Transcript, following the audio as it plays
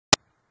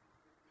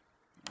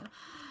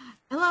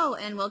Hello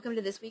and welcome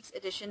to this week's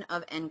edition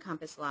of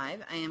NCompass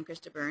Live. I am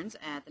Krista Burns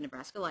at the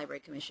Nebraska Library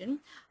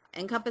Commission.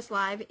 NCompass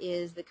Live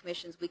is the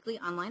Commission's weekly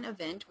online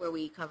event where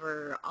we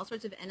cover all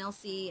sorts of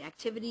NLC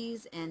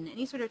activities and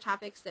any sort of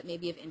topics that may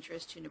be of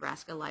interest to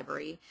Nebraska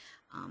Library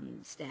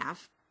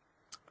staff.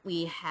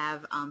 We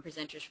have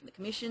presenters from the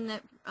Commission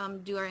that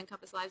do our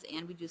NCompass Lives,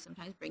 and we do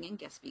sometimes bring in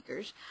guest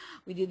speakers.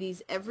 We do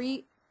these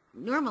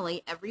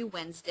normally every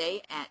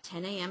Wednesday at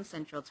 10 a.m.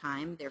 Central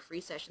Time. They're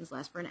free sessions,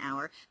 last for an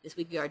hour. This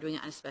week we are doing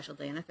it on a special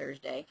day on a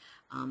Thursday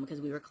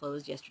because we were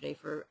closed yesterday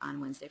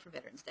on Wednesday for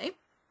Veterans Day.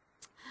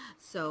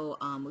 So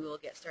we will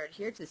get started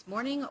here. This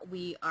morning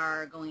we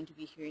are going to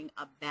be hearing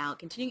about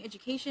continuing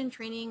education,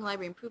 training,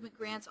 library improvement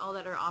grants, all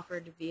that are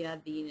offered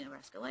via the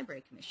Nebraska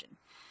Library Commission.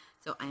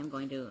 So I am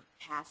going to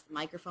pass the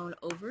microphone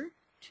over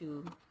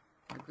to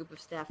our group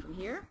of staff from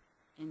here,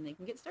 and they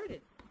can get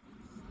started.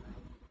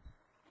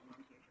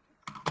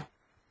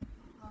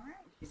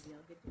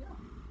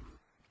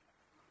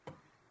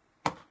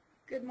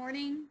 Good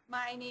morning.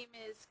 My name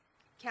is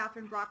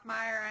Kathryn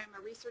Brockmeier. I'm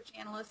a research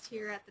analyst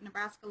here at the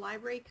Nebraska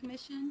Library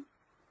Commission.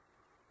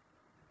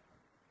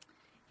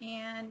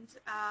 And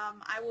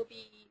I will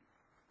be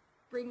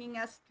bringing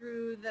us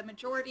through the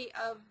majority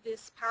of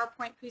this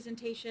PowerPoint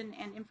presentation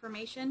and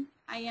information.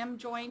 I am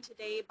joined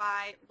today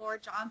by Laura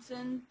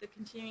Johnson, the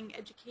Continuing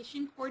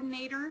Education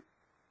Coordinator,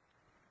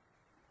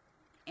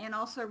 and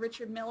also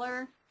Richard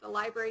Miller, the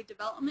Library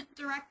Development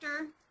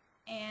Director,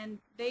 and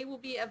they will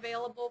be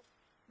available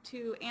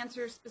to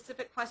answer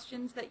specific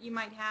questions that you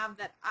might have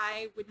that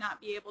I would not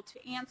be able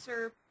to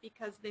answer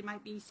because they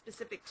might be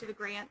specific to the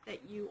grant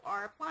that you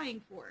are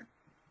applying for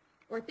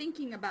or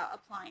thinking about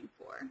applying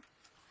for.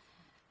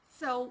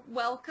 So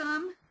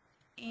welcome,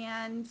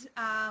 and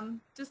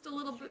just a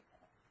little bit,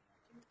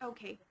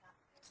 okay,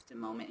 just a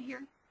moment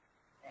here.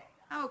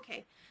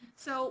 Okay,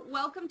 so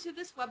welcome to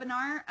this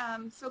webinar.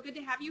 So good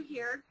to have you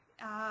here.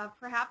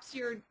 Perhaps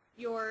your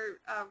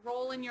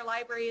role in your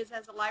library is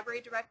as a library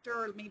director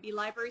or maybe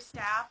library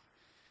staff.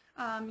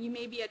 You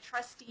may be a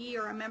trustee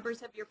or a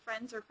members of your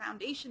Friends or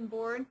Foundation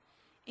board.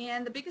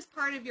 And the biggest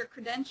part of your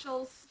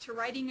credentials to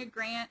writing a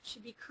grant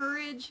should be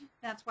courage.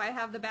 That's why I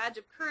have the badge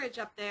of courage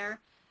up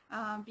there,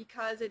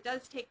 because it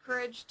does take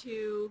courage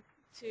to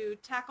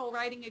tackle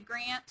writing a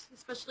grant,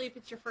 especially if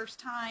it's your first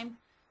time.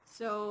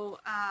 So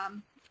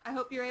I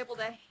hope you're able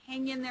to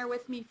hang in there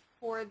with me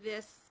for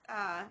this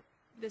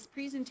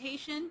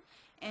presentation.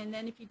 And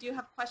then if you do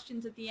have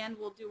questions at the end,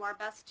 we'll do our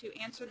best to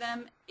answer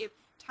them. If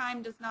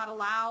time does not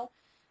allow,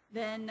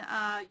 then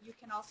you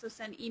can also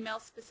send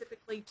emails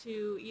specifically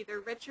to either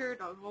Richard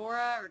or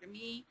Laura or to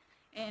me,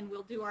 and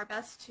we'll do our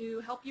best to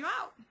help you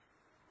out.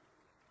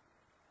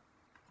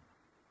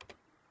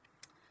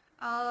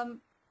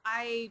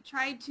 I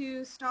tried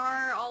to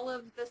star all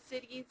of the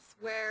cities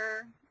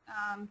where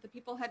the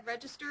people had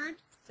registered,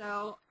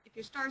 so if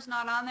your star's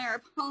not on there, I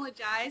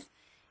apologize.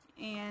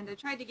 And I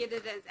tried to get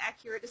it as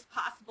accurate as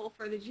possible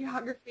for the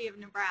geography of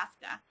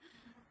Nebraska.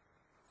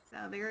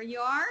 So there you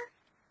are.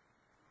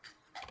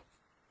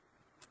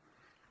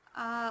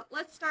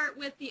 Let's start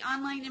with the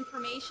online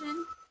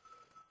information.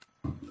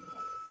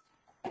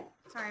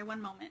 Sorry,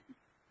 one moment.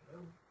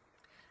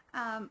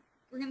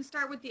 We're going to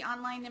start with the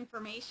online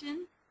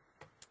information.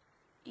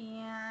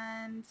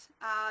 And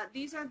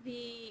these are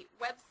the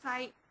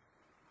website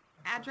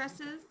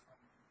addresses.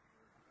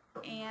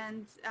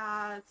 And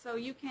so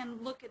you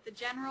can look at the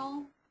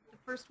general. The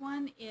first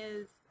one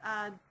is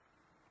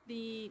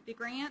the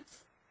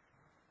grants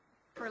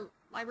for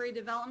library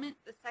development.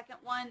 The second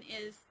one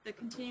is the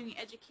continuing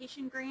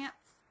education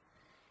grants.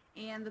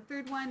 And the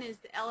third one is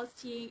the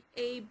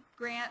LSTA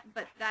grant,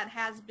 but that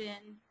has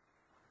been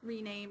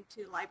renamed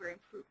to library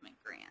improvement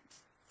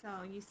grant.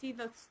 So you see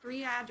those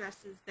three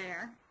addresses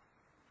there.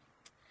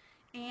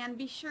 And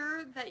be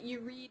sure that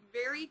you read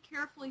very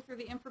carefully through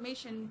the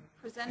information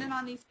presented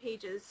on these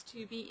pages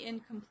to be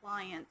in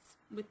compliance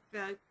with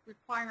the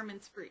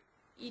requirements for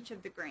each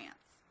of the grants.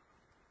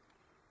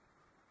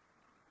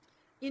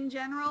 In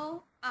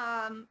general,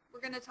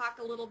 we're going to talk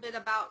a little bit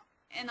about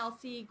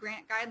NLC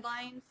grant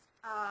guidelines.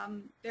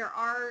 There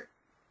are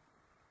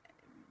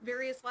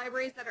various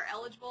libraries that are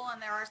eligible,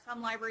 and there are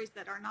some libraries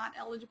that are not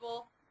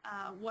eligible.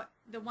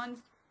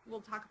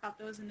 We'll talk about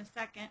those in a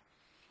second.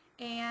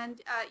 And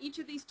each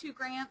of these two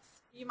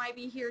grants, you might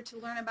be here to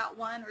learn about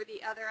one or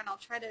the other, and I'll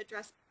try to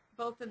address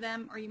both of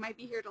them, or you might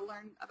be here to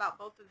learn about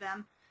both of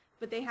them.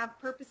 But they have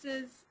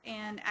purposes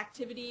and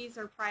activities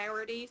or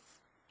priorities,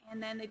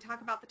 and then they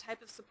talk about the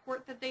type of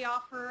support that they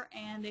offer,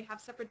 and they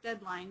have separate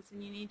deadlines,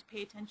 and you need to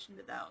pay attention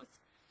to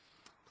those.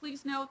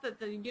 Please note that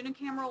the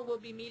unicameral will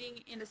be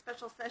meeting in a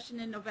special session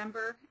in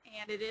November,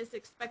 and it is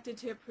expected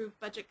to approve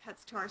budget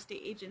cuts to our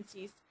state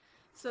agencies.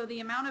 So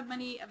the amount of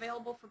money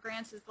available for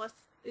grants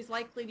is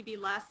likely to be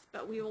less,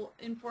 but we will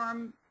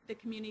inform the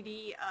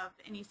community of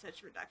any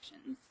such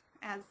reductions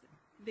as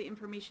the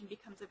information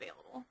becomes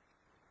available.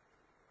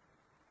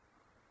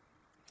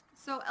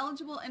 So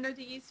eligible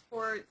entities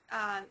for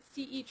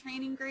CE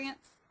training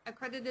grants,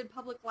 accredited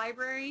public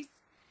libraries,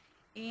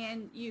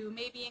 and you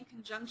may be in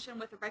conjunction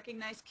with a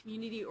recognized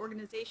community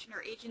organization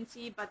or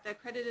agency, but the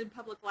accredited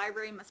public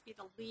library must be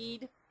the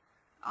lead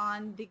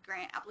on the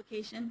grant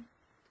application.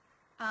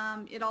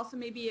 It also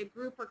may be a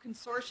group or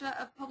consortia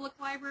of public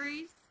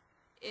libraries.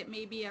 It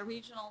may be a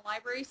regional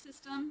library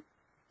system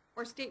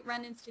or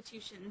state-run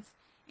institutions,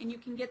 and you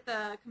can get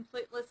the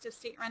complete list of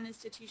state-run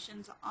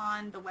institutions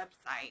on the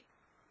website.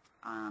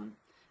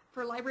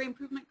 For library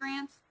improvement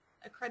grants,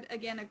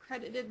 again,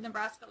 accredited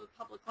Nebraska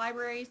Public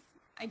Libraries,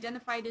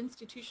 identified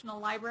institutional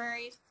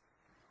libraries,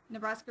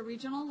 Nebraska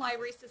Regional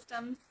Library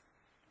Systems,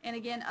 and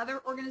again,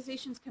 other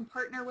organizations can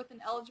partner with an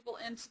eligible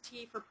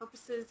entity for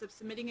purposes of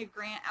submitting a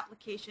grant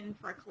application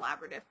for a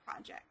collaborative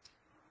project.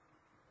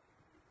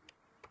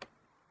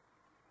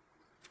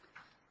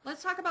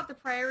 Let's talk about the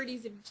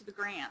priorities of each of the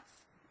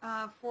grants.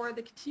 For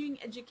the continuing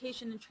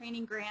education and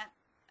training grant,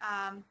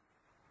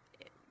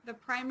 the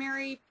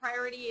primary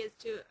priority is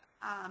to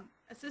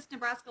assist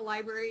Nebraska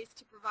libraries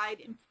to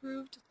provide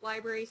improved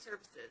library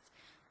services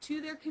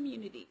to their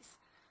communities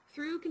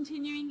through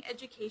continuing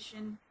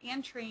education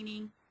and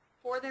training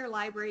for their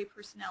library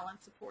personnel and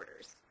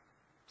supporters.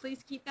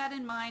 Please keep that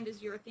in mind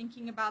as you're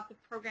thinking about the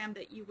program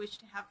that you wish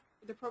to have,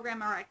 the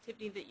program or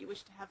activity that you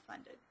wish to have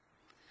funded.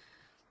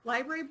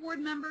 Library board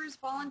members,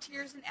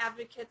 volunteers, and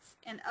advocates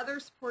and other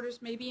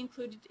supporters may be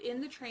included in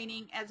the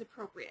training as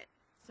appropriate.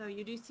 So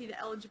you do see the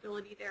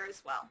eligibility there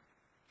as well.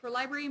 For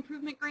library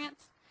improvement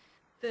grants,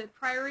 the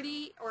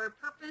priority or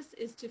purpose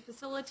is to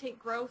facilitate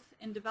growth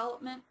and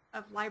development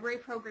of library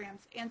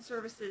programs and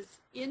services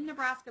in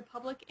Nebraska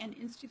public and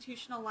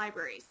institutional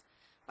libraries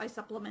by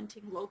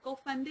supplementing local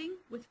funding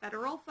with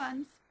federal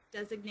funds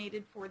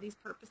designated for these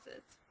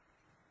purposes.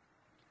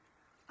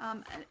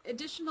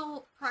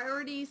 Additional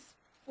priorities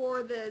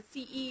for the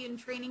CE and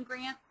training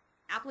grant,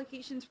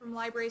 applications from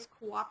libraries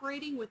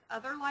cooperating with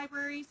other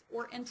libraries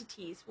or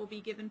entities will be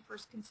given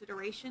first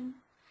consideration,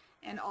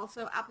 and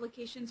also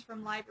applications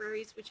from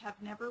libraries which have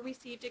never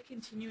received a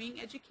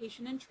continuing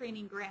education and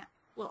training grant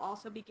will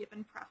also be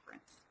given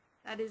preference.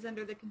 That is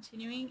under the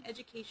continuing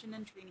education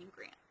and training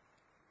grant.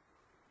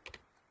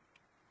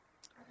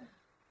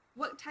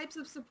 What types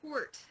of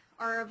support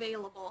are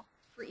available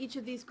for each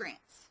of these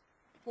grants?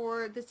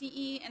 For the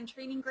CE and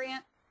training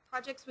grant,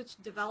 projects which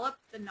develop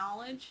the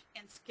knowledge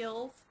and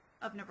skills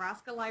of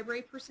Nebraska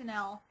library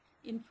personnel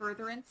in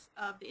furtherance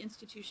of the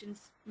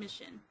institution's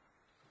mission.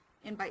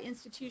 And by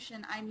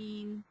institution, I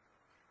mean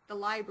the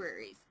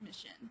library's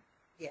mission.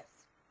 Yes.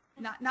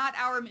 Not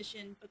our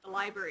mission, but the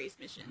library's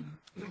mission.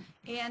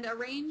 And a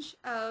range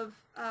of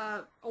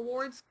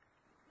awards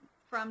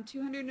from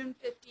 $250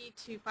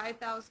 to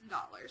 $5,000.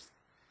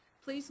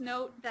 Please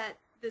note that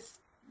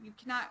you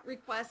cannot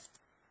request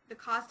the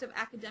cost of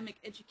academic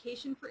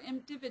education for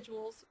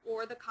individuals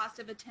or the cost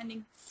of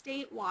attending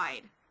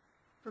statewide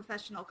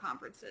professional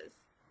conferences.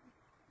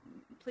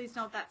 Please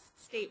note that's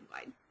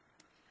statewide.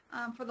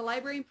 For the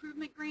library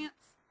improvement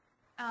grants,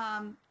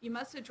 you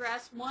must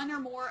address one or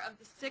more of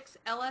the 6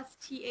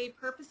 LSTA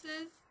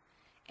purposes,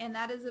 and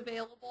that is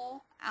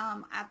available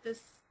at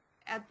this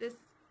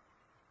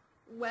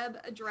web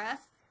address.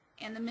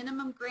 And the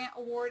minimum grant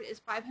award is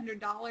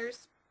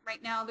 $500.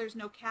 Right now, there's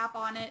no cap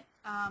on it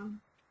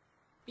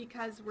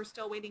because we're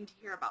still waiting to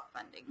hear about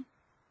funding.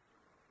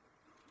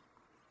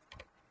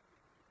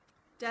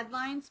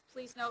 Deadlines,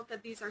 please note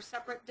that these are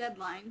separate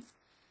deadlines.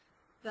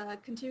 The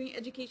continuing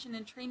education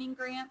and training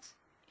grant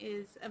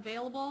is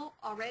available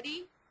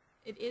already.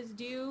 It is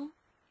due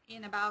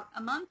in about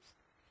a month,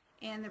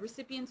 and the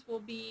recipients will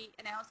be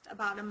announced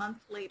about a month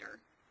later.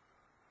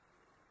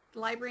 The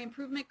library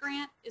improvement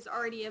grant is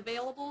already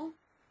available.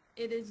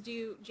 It is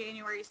due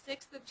January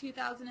 6th of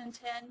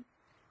 2010.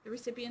 The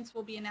recipients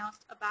will be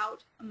announced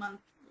about a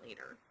month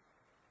later.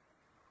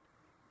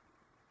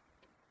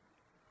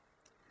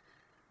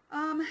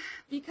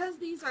 Because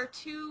these are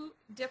two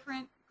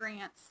different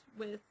grants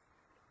with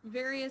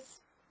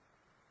various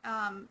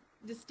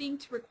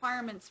distinct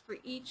requirements for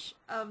each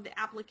of the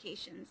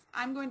applications,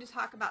 I'm going to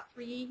talk about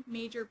 3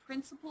 major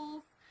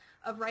principles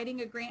of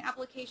writing a grant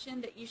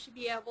application that you should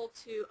be able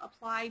to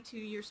apply to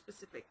your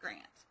specific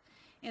grant.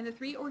 And the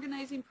 3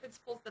 organizing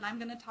principles that I'm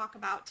going to talk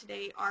about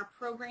today are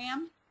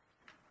program,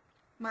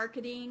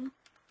 marketing,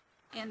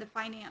 and the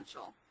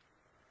financial.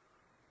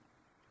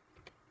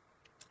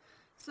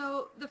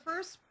 So the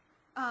first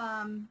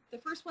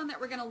one that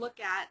we're going to look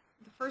at,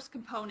 the first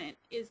component,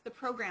 is the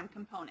program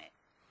component.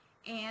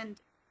 And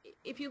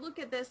if you look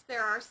at this,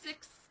 there are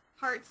 6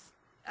 parts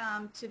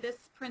to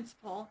this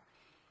principle.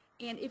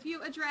 And if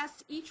you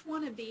address each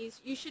one of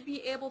these, you should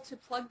be able to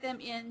plug them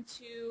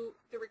into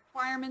the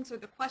requirements or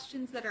the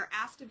questions that are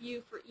asked of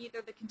you for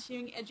either the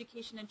continuing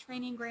education and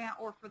training grant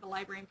or for the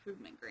library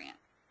improvement grant.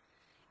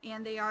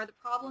 And they are the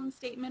problem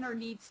statement or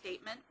need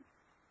statement,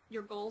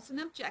 your goals and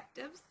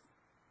objectives,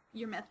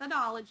 your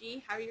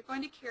methodology, how you're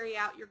going to carry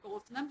out your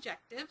goals and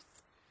objectives,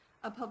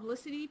 a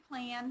publicity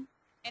plan,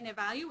 an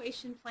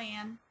evaluation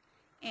plan,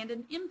 and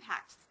an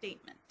impact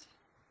statement.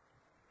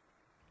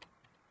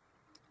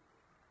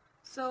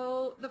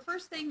 So the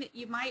first thing that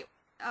you might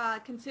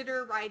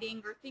consider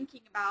writing or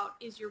thinking about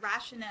is your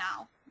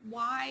rationale.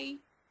 why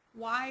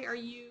are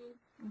you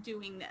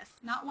doing this?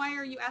 Not why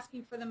are you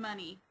asking for the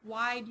money.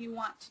 Why do you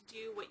want to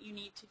do what you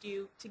need to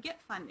do to get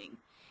funding?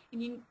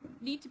 And you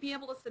need to be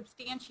able to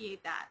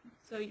substantiate that.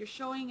 So you're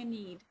showing a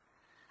need.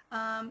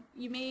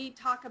 You may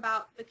talk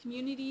about the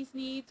community's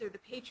needs or the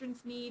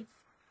patrons' needs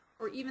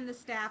or even the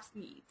staff's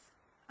needs.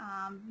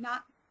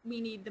 Not we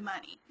need the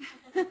money.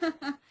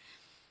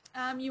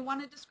 You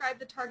want to describe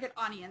the target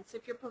audience.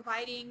 If you're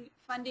providing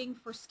funding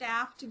for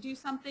staff to do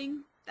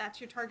something,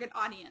 that's your target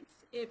audience.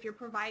 If you're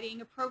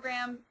providing a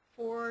program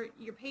for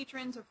your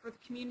patrons or for the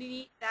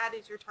community, that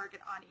is your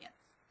target audience.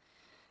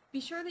 Be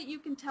sure that you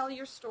can tell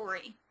your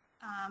story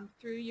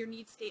through your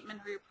need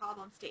statement or your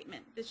problem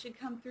statement. This should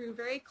come through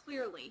very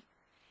clearly.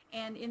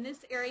 And in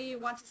this area, you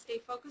want to stay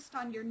focused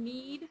on your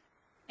need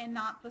and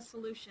not the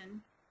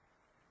solution.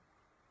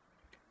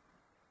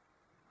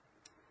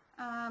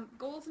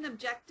 Goals and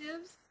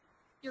objectives.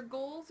 Your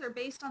goals are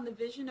based on the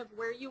vision of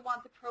where you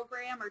want the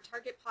program or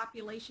target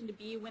population to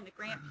be when the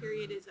grant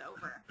period is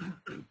over.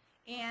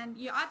 And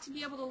you ought to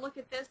be able to look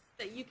at this,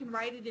 that you can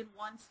write it in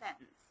one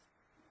sentence.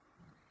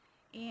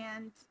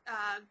 And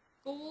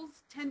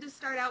goals tend to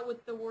start out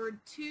with the word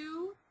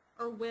to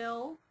or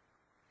will,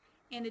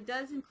 and it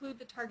does include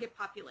the target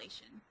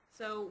population.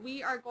 So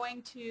we are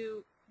going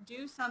to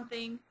do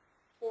something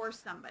for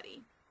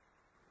somebody.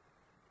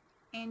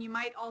 And you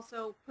might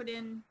also put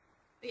in,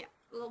 yeah,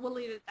 we'll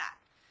leave it at that.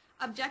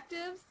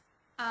 Objectives,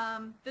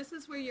 this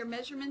is where your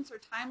measurements or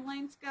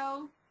timelines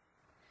go.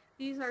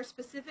 These are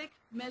specific,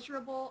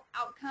 measurable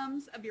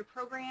outcomes of your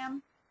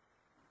program.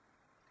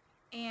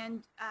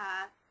 And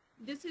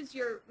this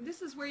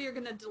is where you're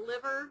going to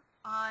deliver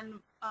on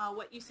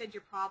what you said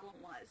your problem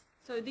was.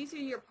 So these are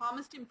your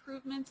promised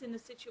improvements in the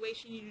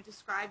situation you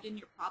described in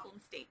your problem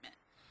statement.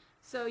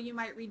 So you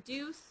might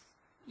reduce,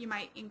 you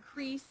might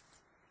increase,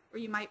 or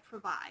you might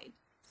provide.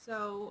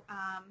 So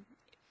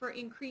for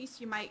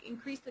increase, you might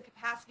increase the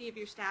capacity of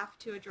your staff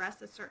to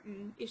address a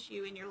certain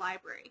issue in your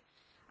library.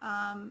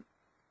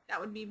 That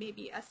would be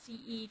maybe a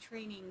CE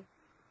training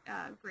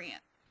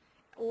grant.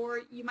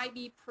 Or you might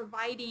be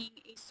providing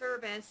a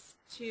service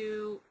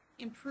to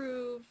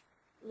improve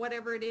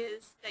whatever it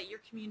is that your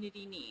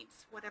community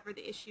needs, whatever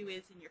the issue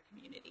is in your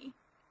community.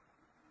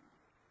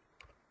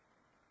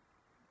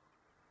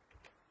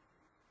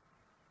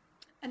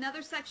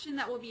 Another section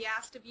that will be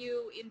asked of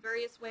you in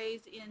various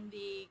ways in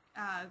the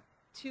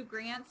two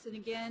grants, and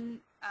again,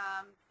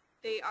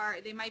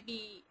 they might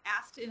be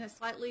asked in a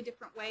slightly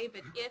different way,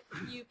 but if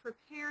you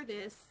prepare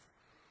this,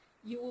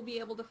 you will be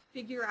able to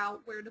figure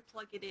out where to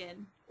plug it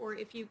in. Or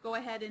if you go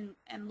ahead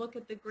and look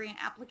at the grant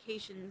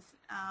applications,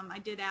 I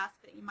did ask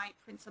that you might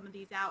print some of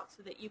these out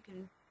so that you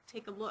can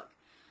take a look.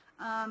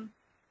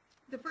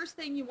 The first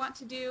thing you want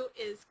to do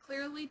is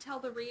clearly tell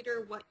the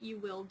reader what you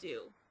will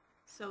do.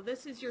 So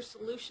this is your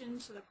solution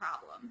to the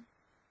problem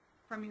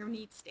from your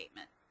needs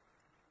statement.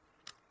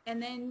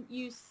 And then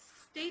you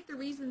state the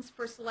reasons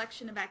for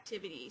selection of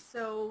activities.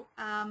 So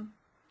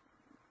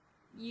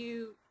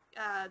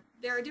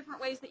there are different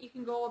ways that you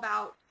can go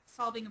about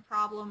solving a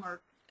problem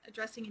or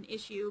addressing an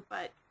issue,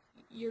 but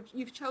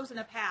you've chosen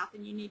a path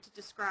and you need to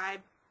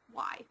describe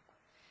why.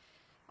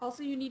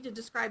 Also, you need to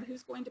describe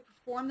who's going to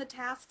perform the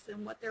tasks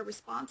and what they're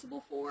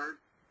responsible for.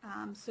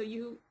 So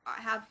you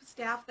have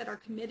staff that are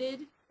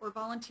committed or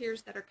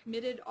volunteers that are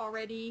committed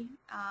already,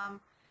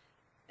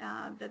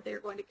 that they're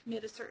going to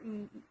commit a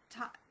certain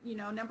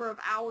number of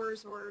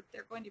hours, or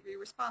they're going to be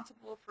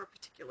responsible for a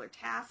particular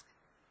task.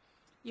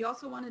 You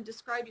also want to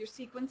describe your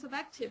sequence of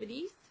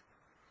activities,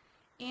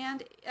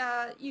 and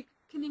you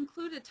can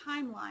include a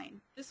timeline.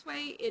 This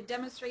way it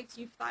demonstrates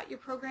you've thought your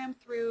program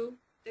through.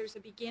 There's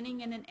a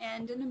beginning and an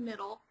end and a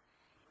middle,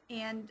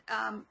 and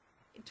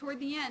toward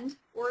the end,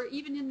 or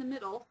even in the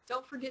middle,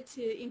 don't forget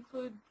to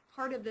include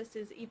part of this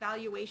is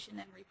evaluation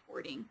and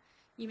reporting.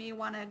 You may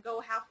want to go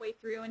halfway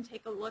through and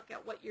take a look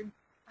at what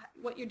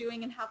you're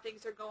doing and how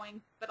things are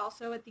going, but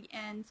also at the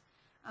end,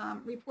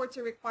 reports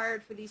are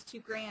required for these two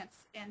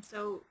grants, and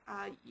so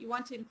you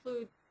want to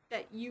include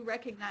that you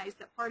recognize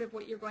that part of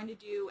what you're going to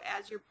do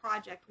as your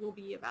project will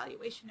be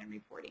evaluation and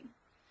reporting.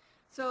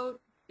 So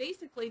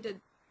basically,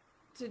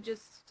 to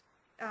just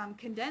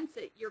condense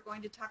it, you're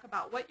going to talk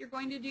about what you're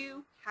going to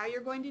do, how you're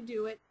going to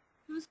do it,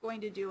 who's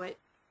going to do it,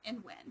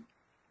 and when.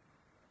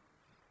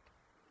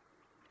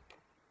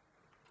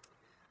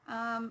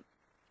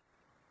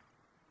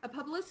 A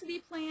publicity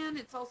plan,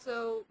 it's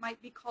also might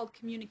be called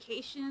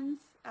communications,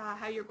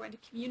 how you're going to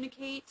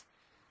communicate,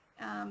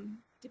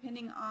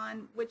 depending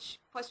on which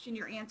question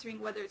you're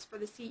answering, whether it's for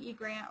the CE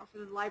grant or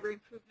for the Library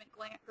Improvement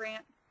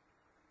Grant.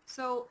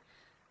 So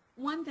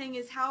one thing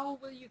is, how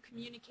will you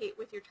communicate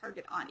with your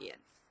target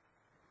audience?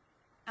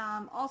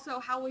 Also,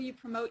 how will you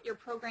promote your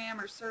program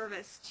or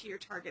service to your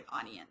target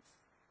audience?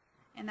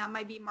 And that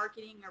might be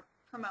marketing or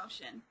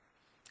promotion.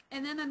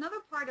 And then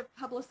another part of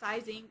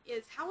publicizing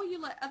is, how will you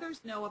let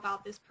others know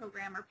about this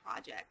program or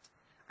project?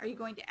 Are you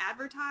going to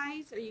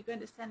advertise? Are you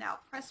going to send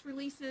out press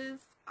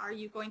releases? Are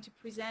you going to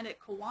present at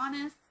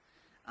Kiwanis?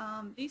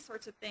 These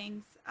sorts of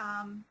things,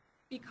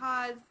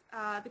 because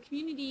the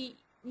community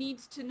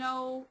needs to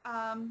know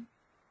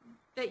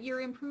that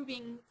you're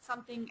improving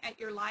something at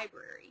your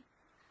library.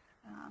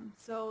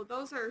 So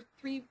those are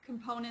 3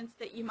 components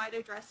that you might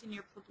address in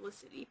your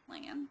publicity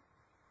plan.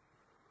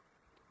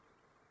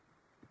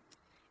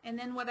 And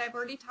then what I've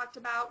already talked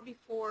about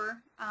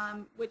before,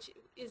 which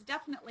is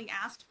definitely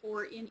asked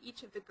for in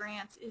each of the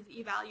grants, is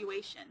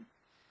evaluation.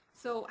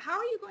 So how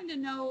are you going to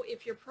know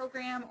if your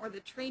program or the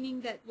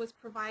training that was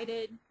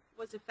provided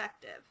was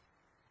effective?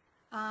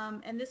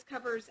 And this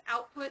covers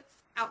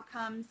outputs,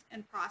 outcomes,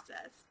 and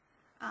process.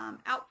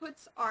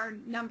 Outputs are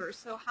numbers,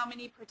 so how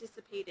many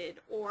participated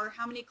or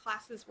how many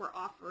classes were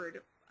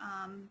offered,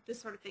 this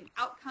sort of thing.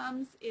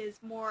 Outcomes is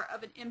more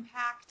of an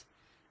impact.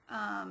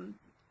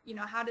 You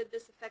know, how did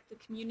this affect the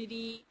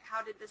community?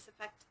 How did this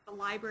affect the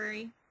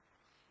library?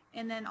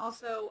 And then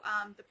also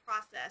the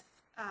process.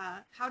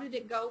 How did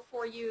it go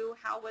for you?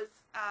 How was,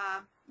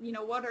 you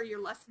know, what are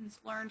your lessons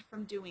learned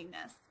from doing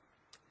this?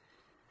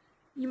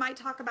 You might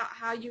talk about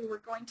how you were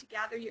going to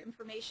gather your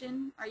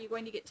information. Are you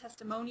going to get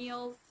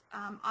testimonials,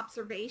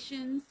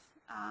 observations?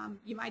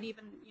 You might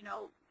even, you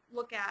know,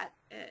 look at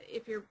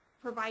if you're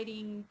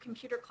providing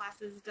computer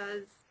classes,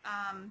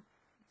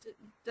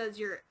 does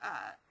your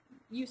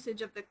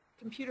usage of the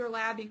computer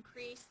lab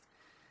increase?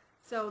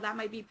 So that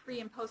might be pre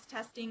and post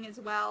testing as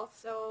well.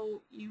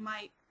 So you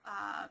might,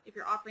 if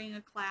you're offering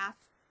a class,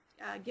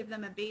 give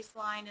them a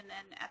baseline, and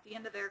then at the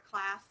end of their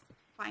class,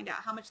 find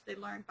out how much they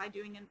learned by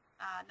doing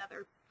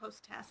another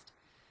post-test.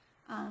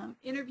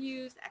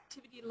 Interviews,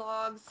 activity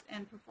logs,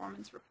 and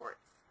performance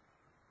reports.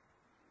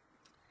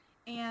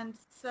 And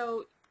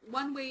so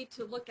one way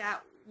to look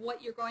at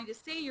what you're going to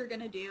say you're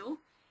going to do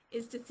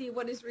is to see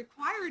what is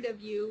required of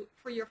you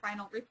for your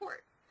final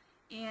report.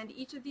 And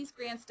each of these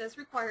grants does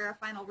require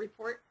a final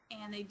report,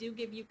 and they do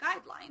give you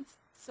guidelines.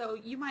 So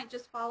you might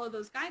just follow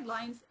those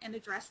guidelines and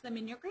address them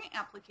in your grant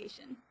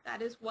application.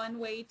 That is one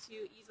way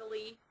to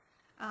easily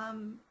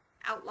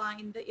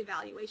outline the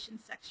evaluation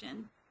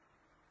section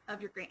of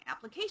your grant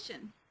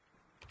application.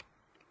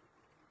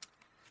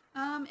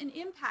 An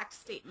impact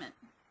statement.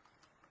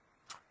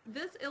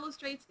 This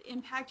illustrates the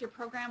impact your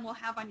program will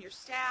have on your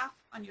staff,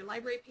 on your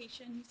library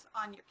patrons,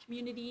 on your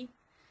community,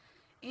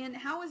 and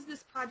how is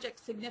this project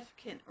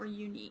significant or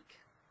unique?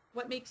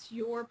 What makes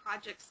your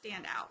project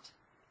stand out?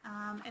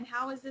 And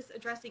how is this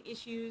addressing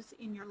issues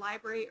in your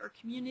library or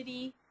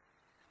community?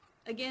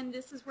 Again,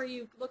 this is where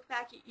you look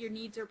back at your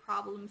needs or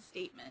problem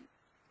statement.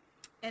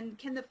 And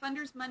can the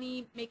funder's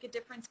money make a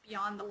difference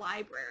beyond the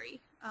library?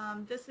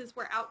 This is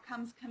where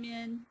outcomes come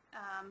in.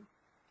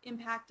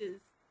 Impact is,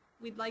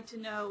 we'd like to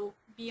know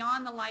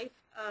beyond the life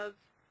of,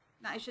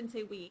 no, I shouldn't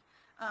say we,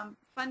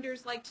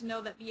 funders like to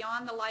know that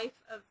beyond the life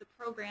of the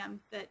program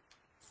that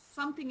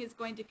something is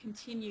going to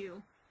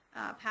continue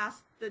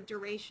past the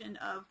duration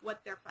of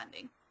what they're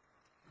funding.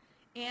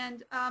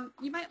 And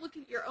you might look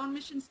at your own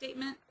mission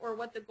statement or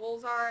what the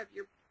goals are of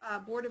your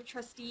board of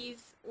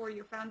trustees or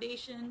your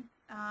foundation.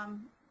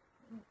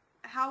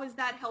 How is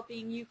that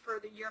helping you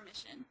further your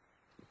mission?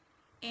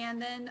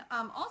 And then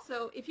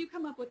also, if you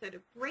come up with a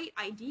great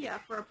idea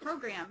for a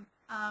program,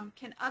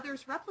 can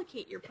others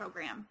replicate your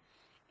program?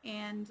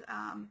 And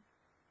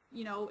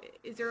you know,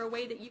 is there a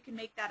way that you can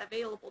make that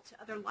available to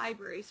other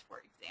libraries,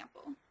 for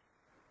example?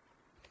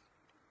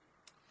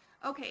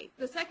 Okay,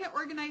 the second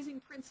organizing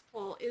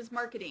principle is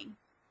marketing.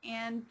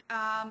 And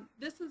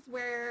this is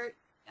where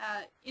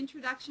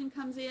introduction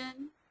comes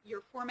in,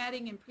 your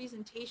formatting and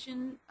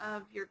presentation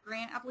of your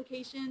grant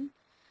application,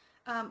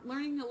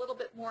 learning a little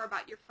bit more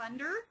about your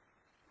funder,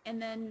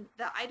 and then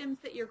the items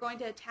that you're going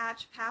to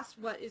attach past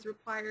what is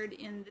required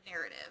in the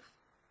narrative.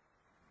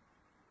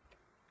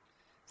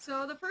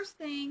 So the first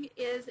thing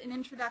is an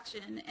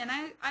introduction, and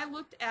I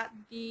looked at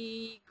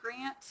the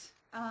grant,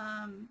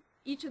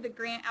 each of the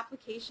grant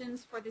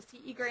applications for the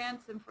CE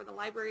grants and for the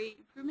library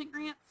improvement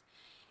grants,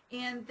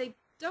 and they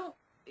don't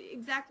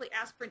exactly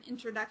ask for an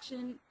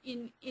introduction.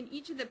 In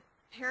each of the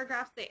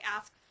paragraphs they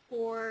ask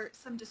for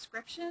some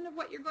description of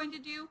what you're going to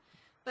do,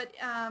 but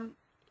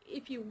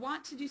if you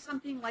want to do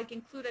something like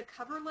include a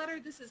cover letter,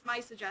 this is my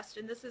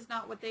suggestion. This is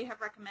not what they have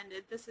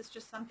recommended. This is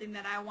just something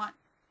that I want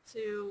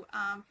to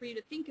for you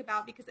to think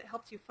about, because it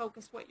helps you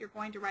focus what you're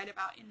going to write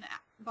about in the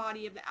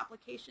body of the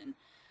application.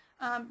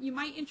 You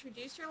might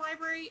introduce your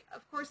library.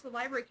 Of course, the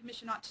Library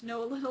Commission ought to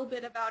know a little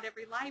bit about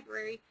every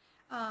library,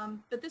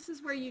 but this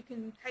is where you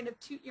can kind of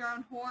toot your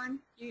own horn.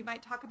 You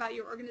might talk about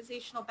your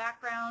organizational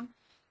background.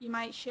 You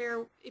might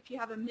share if you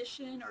have a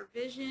mission or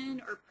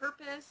vision or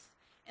purpose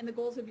and the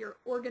goals of your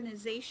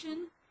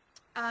organization.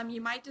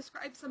 You might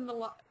describe some of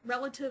the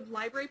relative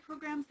library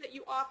programs that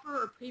you offer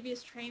or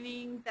previous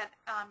training that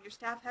your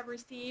staff have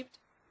received.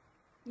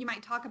 You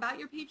might talk about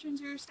your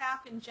patrons or your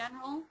staff in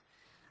general.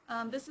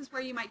 This is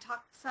where you might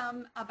talk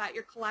some about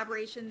your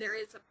collaboration. There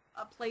is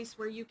a place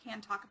where you can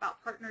talk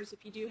about partners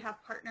if you do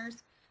have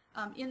partners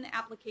in the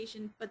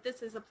application, but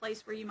this is a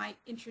place where you might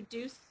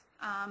introduce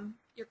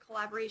your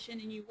collaboration,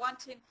 and you want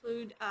to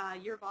include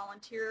your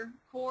volunteer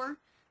core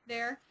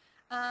there.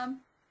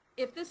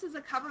 If this is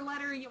a cover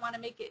letter, you want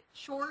to make it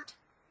short,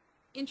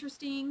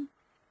 interesting,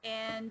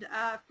 and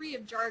free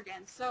of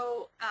jargon.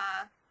 So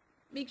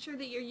make sure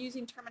that you're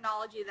using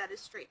terminology that is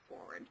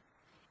straightforward.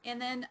 And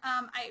then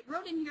I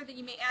wrote in here that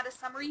you may add a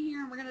summary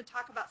here, and we're going to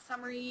talk about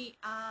summary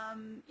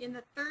in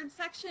the third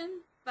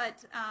section,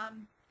 but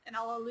and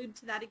I'll allude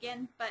to that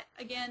again. But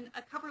again,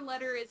 a cover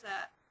letter is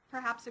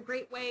perhaps a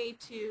great way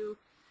to,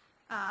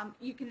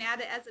 you can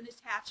add it as an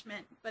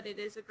attachment, but it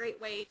is a great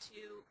way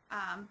to,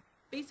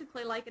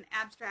 basically like an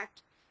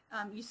abstract,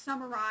 you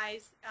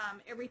summarize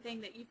everything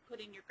that you've put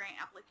in your grant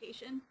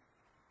application.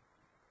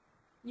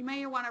 You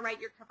may want to write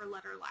your cover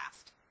letter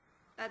last.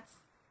 That's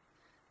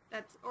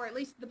or at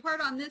least the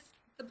part on this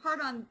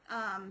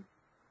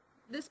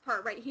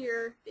part right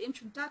here, the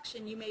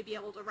introduction, you may be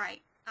able to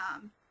write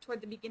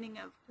toward the beginning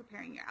of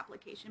preparing your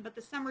application, but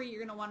the summary you're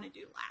going to want to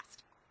do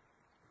last.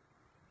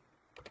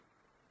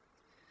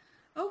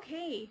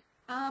 Okay,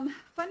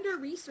 funder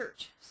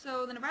research.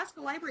 So the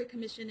Nebraska Library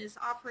Commission is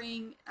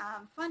offering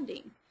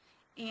funding,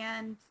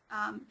 and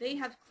they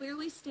have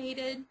clearly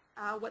stated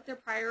what their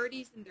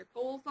priorities and their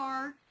goals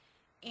are,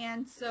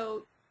 and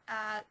so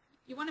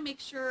you want to make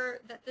sure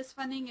that this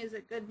funding is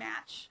a good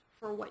match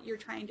for what you're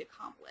trying to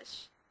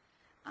accomplish.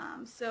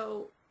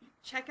 So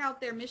check out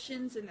their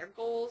missions and their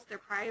goals, their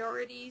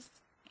priorities,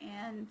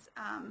 and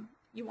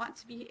you want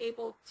to be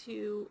able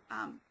to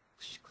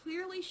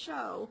clearly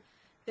show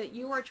that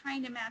you are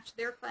trying to match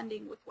their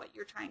funding with what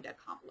you're trying to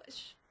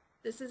accomplish.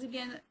 This is,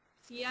 again,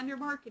 see under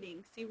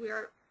marketing. See,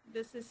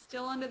 this is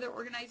still under the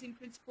organizing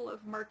principle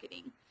of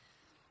marketing.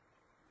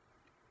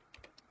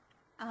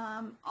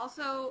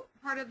 Also,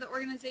 part of the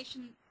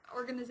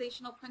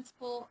organizational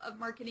principle of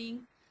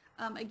marketing,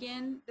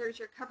 again, there's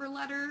your cover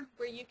letter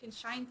where you can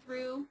shine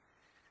through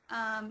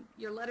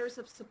your letters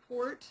of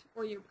support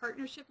or your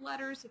partnership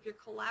letters if you're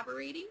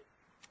collaborating.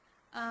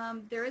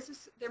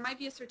 There might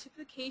be a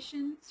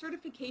certification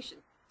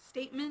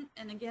statement,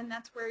 and again,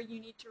 that's where you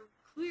need to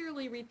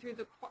clearly read through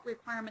the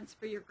requirements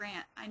for your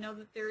grant. I know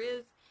that there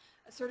is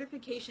a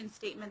certification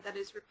statement that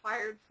is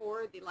required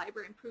for the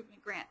library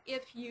improvement grant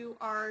if you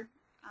are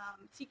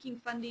seeking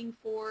funding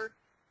for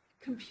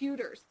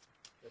computers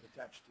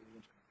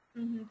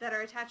that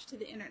are attached to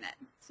the internet.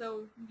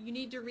 So you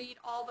need to read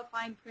all the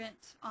fine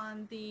print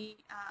on the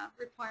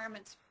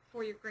requirements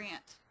for your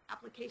grant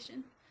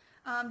application.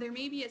 There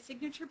may be a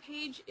signature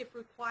page if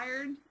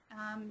required.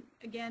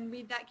 Again,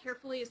 read that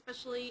carefully,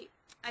 especially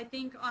I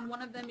think on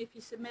one of them, if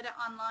you submit it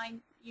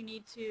online, you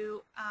need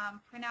to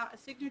print out a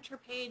signature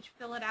page,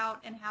 fill it out,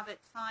 and have it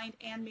signed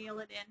and mail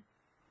it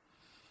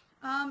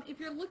in. If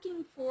you're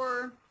looking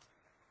for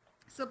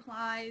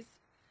supplies,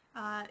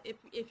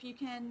 if you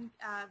can,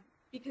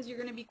 because you're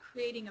going to be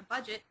creating a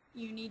budget,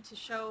 you need to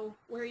show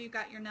where you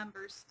got your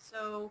numbers.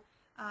 So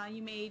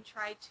you may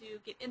try to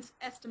get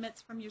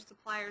estimates from your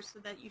suppliers so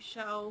that you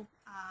show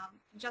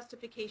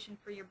justification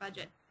for your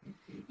budget.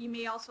 You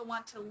may also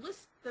want to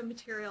list the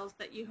materials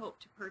that you hope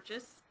to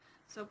purchase.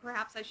 So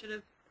perhaps I should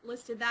have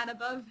listed that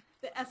above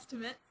the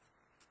estimates.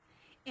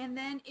 And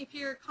then if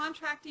you're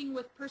contracting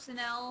with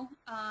personnel,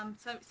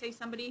 so say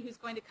somebody who's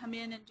going to come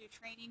in and do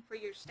training for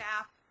your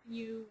staff,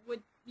 you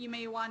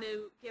may want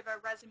to give a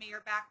resume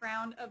or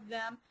background of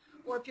them.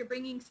 Or if you're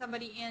bringing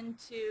somebody in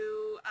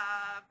to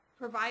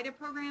provide a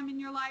program in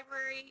your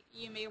library,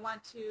 you may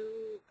want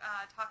to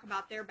talk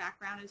about their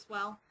background as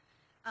well.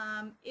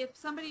 If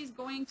somebody's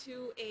going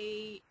to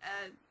a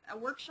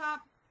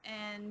workshop,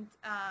 and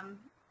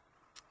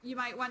you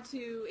might want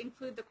to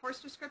include the course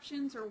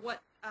descriptions or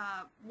what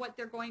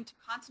they're going to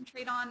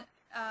concentrate on.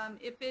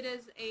 If it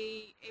is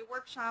a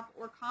workshop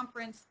or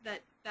conference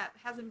that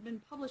hasn't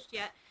been published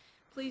yet,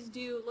 please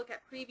do look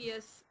at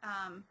previous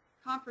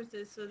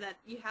conferences so that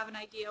you have an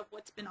idea of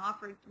what's been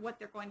offered, what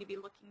they're going to be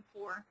looking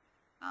for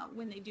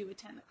when they do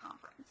attend the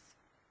conference.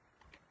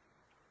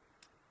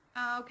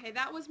 Okay,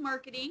 that was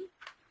marketing.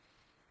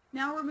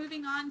 Now we're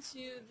moving on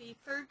to the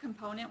third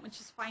component, which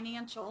is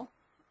financial.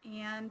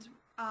 And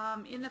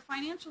in the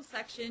financial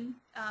section,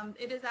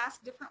 it is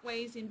asked different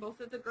ways in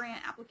both of the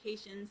grant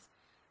applications.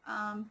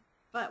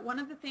 But one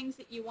of the things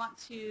that you want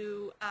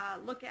to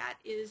look at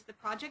is the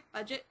project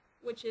budget,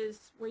 which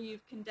is where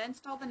you've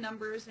condensed all the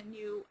numbers and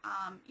you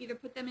either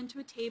put them into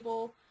a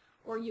table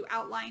or you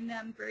outline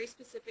them very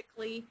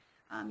specifically.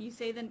 You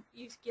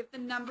give the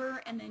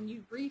number and then you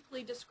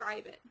briefly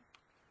describe it.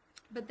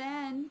 But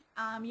then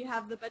you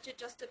have the budget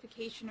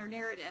justification or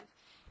narrative,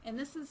 and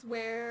this is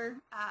where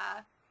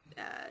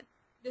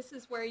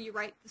you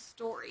write the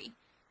story.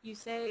 You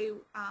say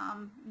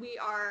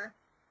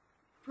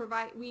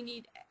we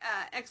need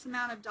X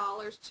amount of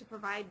dollars to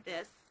provide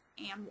this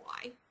and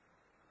why.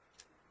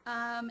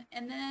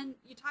 And then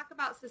you talk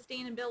about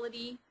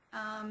sustainability.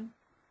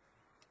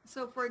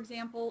 So for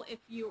example, if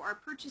you are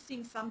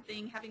purchasing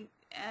something,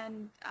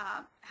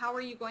 how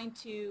are you going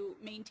to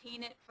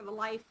maintain it for the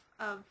life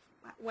of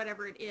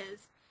whatever it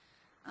is,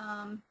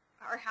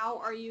 or how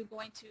are you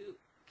going to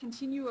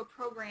continue a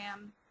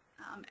program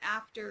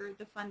after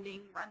the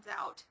funding runs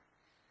out.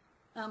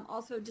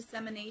 Also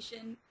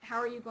dissemination, how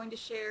are you going to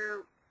share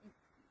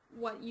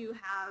what you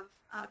have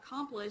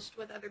accomplished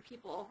with other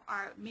people,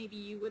 or maybe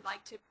you would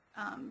like to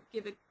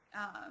give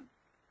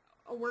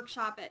a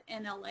workshop at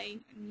NLA,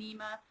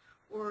 NEMA,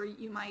 or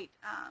you might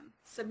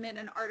submit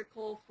an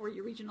article for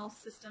your regional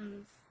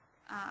systems,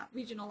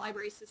 regional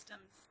library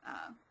systems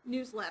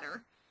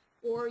newsletter,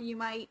 or you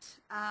might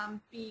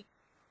be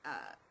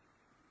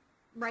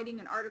writing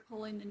an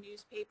article in the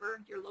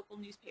newspaper, your local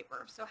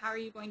newspaper. So how are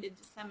you going to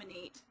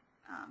disseminate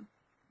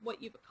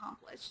what you've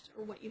accomplished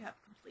or what you have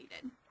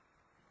completed?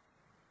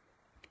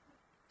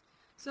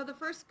 So the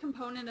first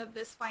component of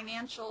this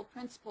financial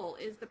principle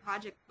is the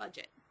project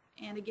budget.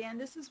 And again,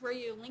 this is where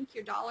you link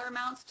your dollar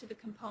amounts to the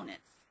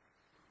components.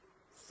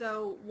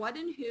 So what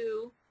and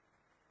who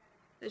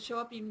that show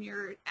up in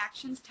your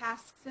actions,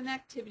 tasks, and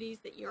activities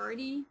that you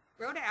already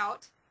wrote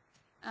out.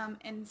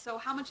 And so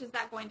how much is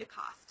that going to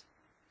cost?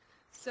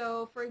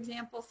 So for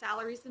example,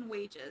 salaries and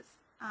wages,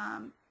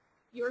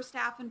 your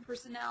staff and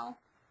personnel,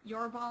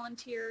 your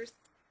volunteers,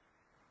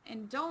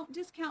 and don't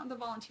discount the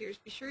volunteers.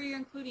 Be sure you're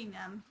including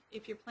them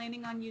if you're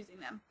planning on using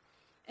them.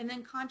 And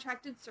then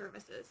contracted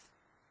services.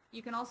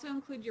 You can also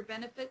include your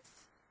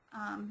benefits,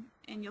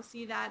 and you'll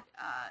see that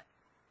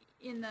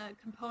in the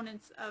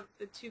components of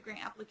the 2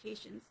 grant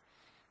applications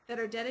that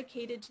are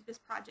dedicated to this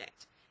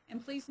project.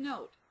 And please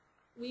note,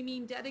 I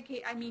mean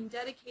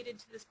dedicated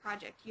to this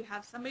project. You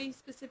have somebody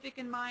specific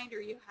in mind,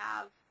 or you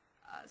have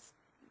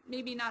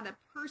maybe not a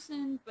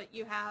person, but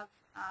you have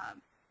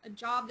a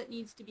job that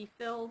needs to be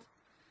filled,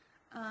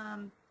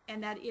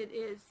 and that it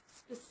is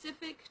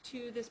specific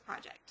to this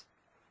project.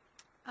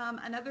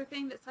 Another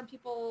thing that some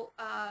people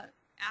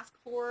ask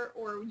for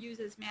or use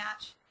as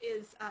match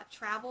is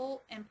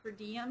travel and per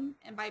diem.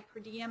 And by per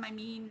diem, I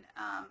mean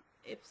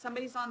if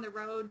somebody's on the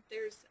road,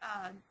 there's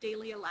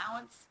daily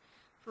allowance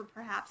for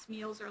perhaps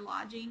meals or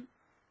lodging.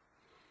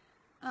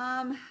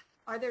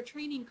 Are there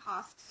training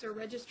costs or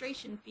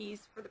registration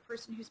fees for the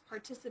person who's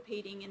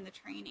participating in the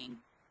training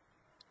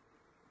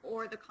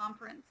or the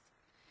conference?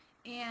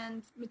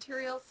 And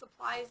materials,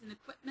 supplies, and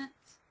equipment.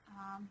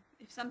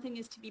 If something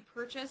is to be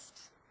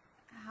purchased,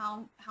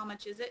 how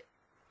much is it?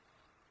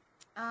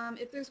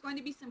 If there's going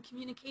to be some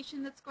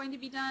communication that's going to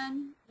be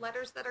done,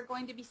 letters that are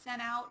going to be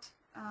sent out,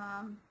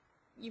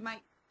 you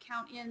might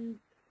count in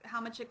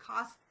how much it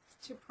costs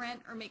to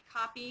print or make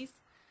copies,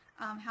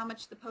 how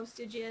much the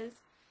postage is.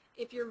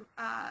 If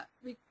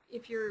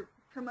you're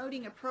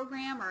promoting a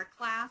program or a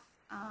class,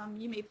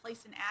 you may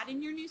place an ad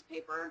in your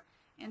newspaper,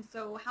 and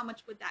so how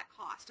much would that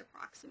cost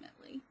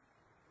approximately?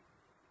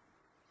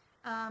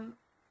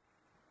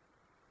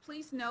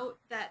 Please note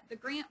that the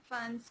grant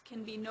funds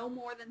can be no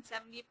more than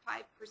 75%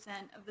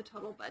 of the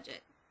total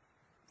budget.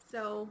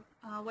 So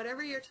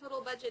whatever your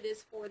total budget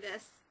is for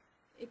this,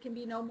 it can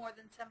be no more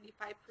than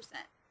 75%.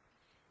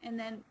 And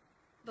then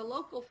the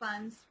local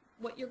funds,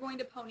 what you're going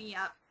to pony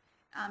up,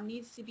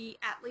 needs to be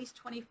at least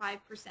 25%.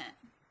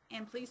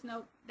 And please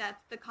note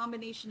that's the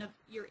combination of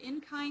your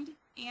in-kind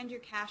and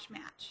your cash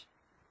match.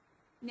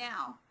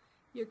 Now,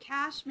 your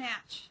cash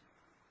match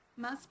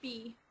must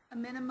be a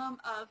minimum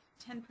of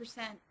 10%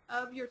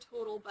 of your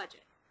total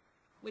budget,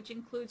 which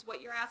includes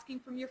what you're asking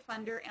from your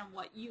funder and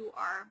what you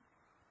are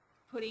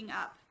putting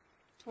up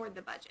toward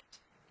the budget.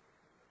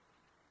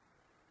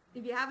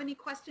 If you have any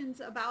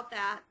questions about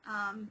that,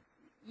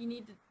 you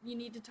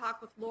need to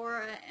talk with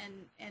Laura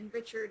and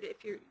Richard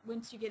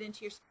once you get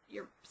into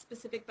your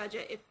specific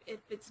budget. If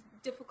it's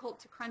difficult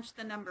to crunch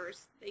the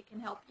numbers, they can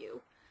help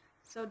you.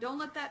 So don't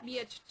let that be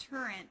a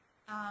deterrent.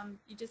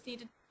 You just need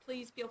to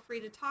please feel free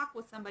to talk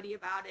with somebody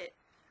about it,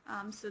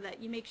 so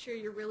that you make sure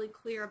you're really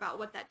clear about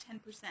what that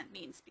 10%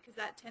 means, because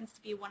that tends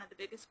to be one of the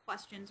biggest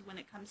questions when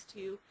it comes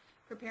to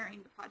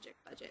preparing the project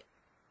budget.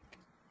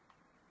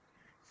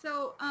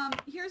 So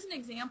here's an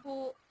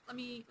example. Let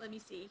me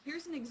see.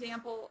 Here's an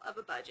example of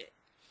a budget.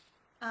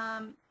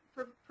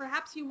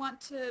 Perhaps you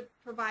want to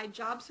provide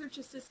job search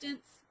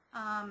assistance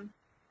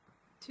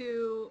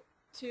to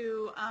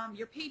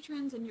your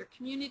patrons and your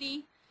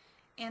community,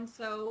 and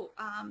so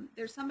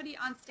there's somebody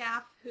on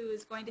staff who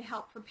is going to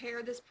help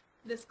prepare this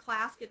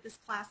class, get this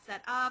class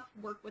set up,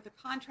 work with a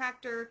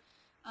contractor.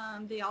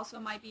 They also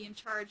might be in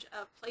charge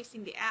of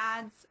placing the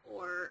ads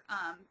or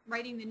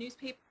writing the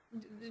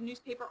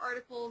newspaper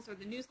articles or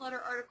the newsletter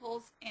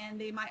articles,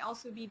 and they might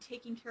also be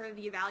taking care of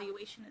the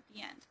evaluation at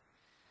the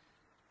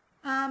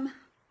end.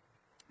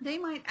 They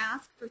might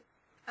ask for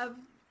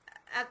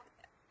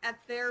at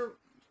their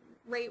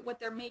rate what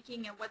they're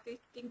making and what they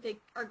think they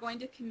are going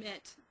to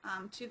commit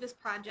to this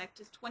project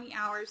is 20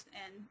 hours,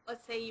 and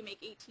let's say you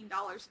make $18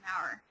 an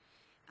hour.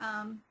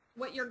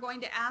 What you're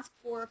going to ask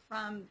for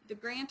from the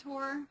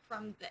grantor,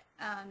 from the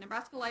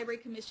Nebraska Library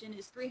Commission,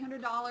 is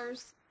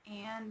 $300,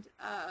 and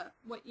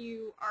what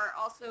you are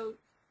also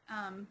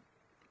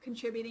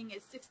contributing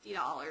is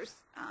 $60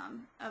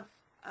 of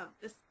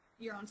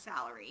your own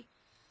salary.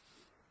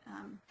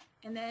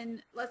 And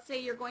then let's say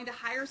you're going to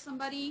hire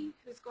somebody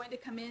who's going to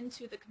come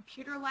into the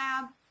computer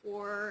lab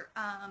for,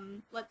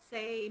 let's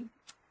say,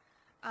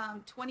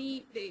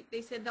 20,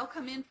 they said they'll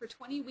come in for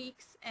 20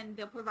 weeks, and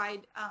they'll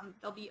provide,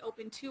 they'll be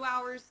open 2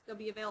 hours, they'll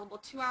be available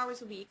 2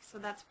 hours a week, so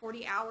that's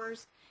 40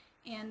 hours,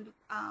 and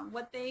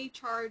what they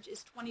charge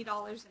is $20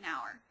 an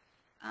hour.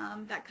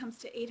 That comes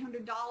to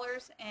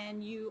 $800,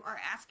 and you are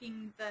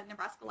asking the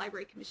Nebraska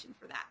Library Commission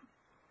for that.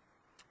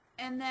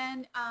 And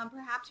then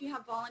perhaps you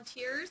have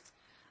volunteers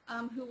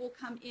who will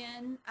come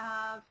in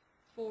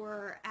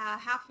for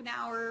half an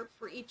hour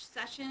for each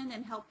session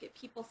and help get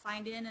people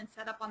signed in and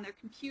set up on their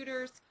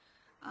computers,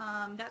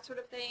 that sort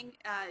of thing.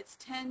 It's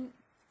 10,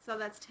 so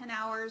that's 10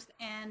 hours,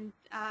 and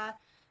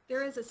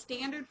there is a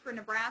standard for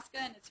Nebraska,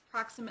 and it's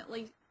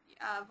approximately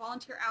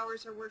volunteer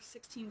hours are worth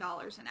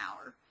 $16 an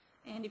hour.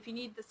 And if you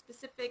need the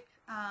specific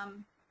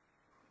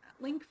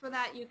link for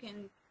that, you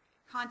can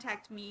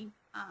contact me.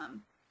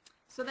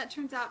 So that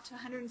turns out to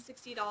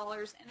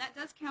 $160, and that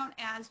does count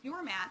as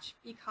your match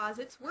because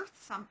it's worth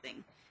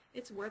something.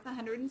 It's worth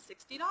 $160.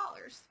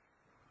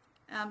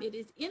 It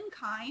is in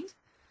kind.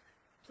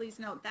 Please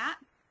note that.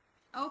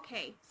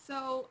 Okay,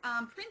 so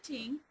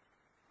printing,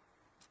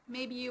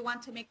 maybe you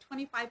want to make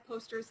 25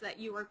 posters that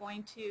you are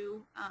going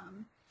to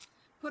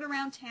put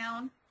around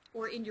town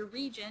or in your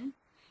region,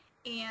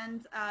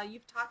 and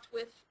you've talked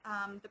with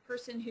the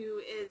person who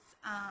is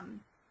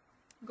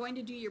going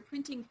to do your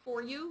printing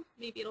for you.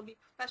 Maybe it'll be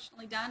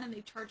professionally done and they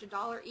charge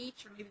 $1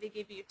 each, or maybe they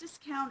give you a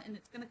discount and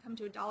it's going to come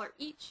to $1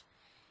 each.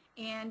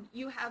 And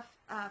you have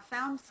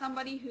found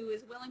somebody who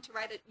is willing to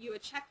write you a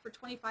check for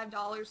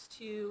 $25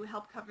 to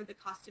help cover the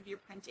cost of your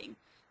printing.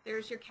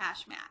 There's your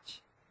cash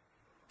match.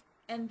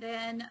 And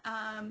then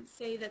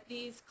say that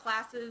these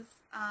classes,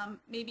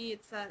 maybe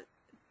it's a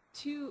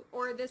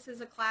this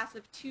is a class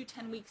of 2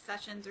 10-week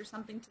sessions or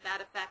something to that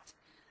effect.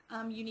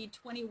 You need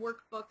 20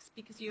 workbooks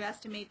because you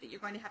estimate that you're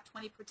going to have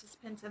 20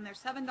 participants, and they're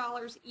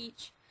 $7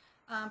 each.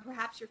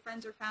 Perhaps your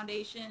friends or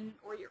foundation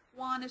or your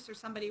Kiwanis or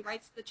somebody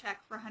writes the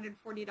check for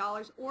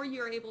 $140, or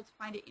you're able to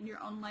find it in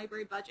your own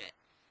library budget.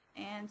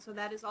 And so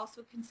that is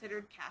also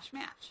considered cash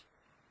match.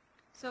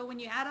 So when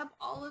you add up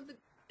all of the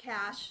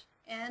cash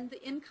and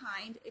the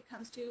in-kind, it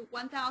comes to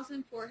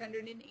 $1,485.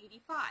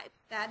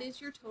 That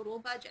is your total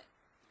budget.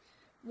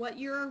 What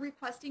you're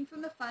requesting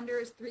from the funder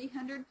is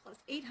 $300 plus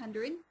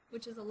 $800,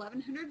 which is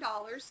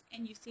 $1,100,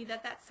 and you see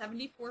that that's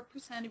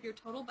 74% of your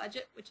total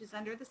budget, which is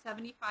under the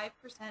 75%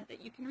 that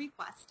you can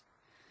request.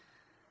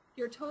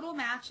 Your total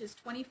match is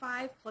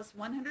 25 plus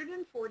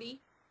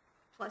 140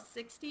 plus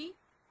 60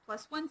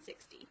 plus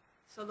 160.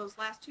 So those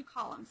last two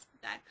columns,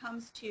 that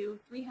comes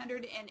to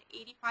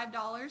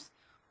 $385,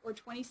 or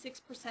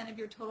 26% of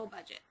your total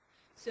budget.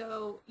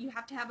 So you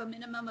have to have a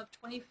minimum of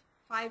 25%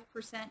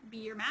 be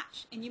your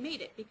match, and you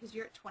made it because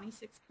you're at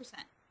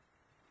 26%.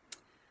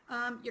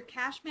 Your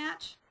cash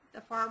match,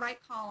 the far right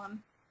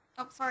column,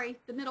 oh sorry,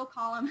 the middle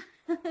column,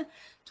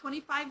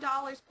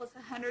 $25 plus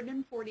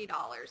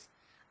 $140.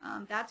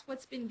 That's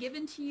what's been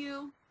given to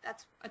you.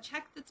 That's a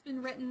check that's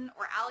been written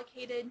or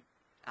allocated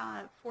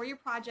for your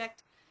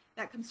project.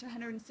 That comes to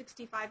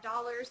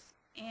 $165,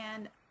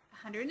 and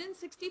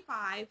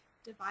 165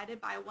 divided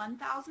by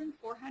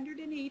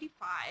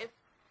 1,485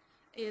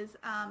 is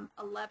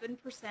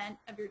 11%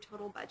 of your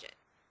total budget,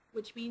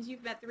 which means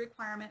you've met the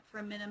requirement for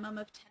a minimum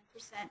of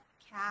 10%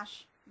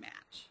 cash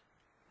match.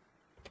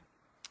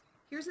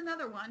 Here's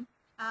another one.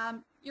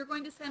 You're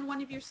going to send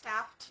one of your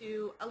staff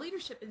to a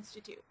leadership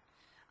institute.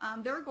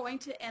 They're going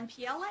to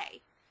MPLA,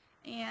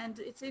 and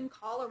it's in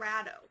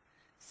Colorado.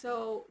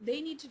 So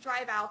they need to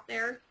drive out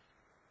there,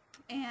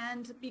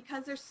 and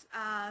because there's,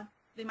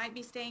 they might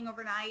be staying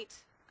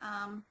overnight,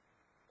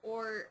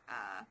 or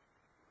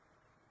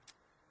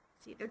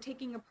see, they're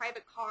taking a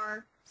private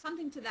car,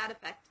 something to that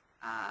effect.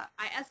 I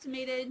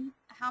estimated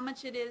how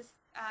much it is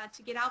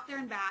to get out there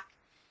and back.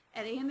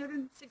 At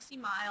 860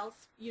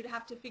 miles, you'd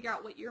have to figure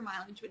out what your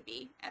mileage would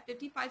be at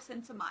 55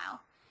 cents a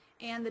mile.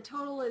 And the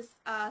total is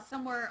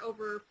somewhere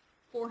over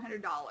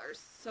 $400,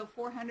 so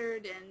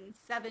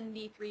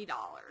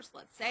 $473,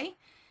 let's say.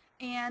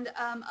 And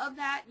of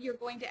that, you're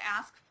going to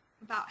ask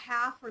about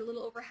half or a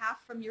little over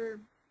half from the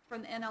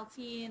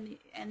NLT,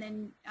 and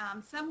then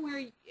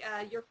somewhere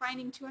you're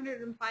finding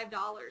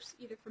 $205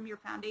 either from your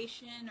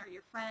foundation or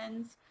your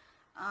friends,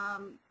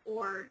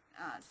 or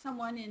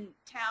someone in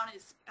town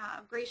is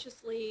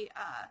graciously,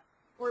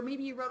 or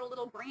maybe you wrote a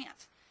little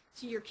grant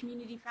to your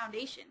community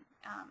foundation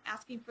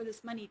asking for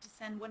this money to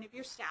send one of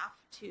your staff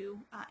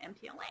to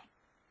MPLA.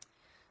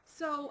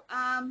 So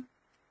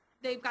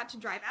they've got to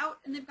drive out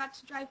and they've got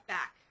to drive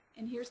back,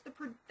 and here's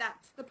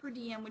that's the per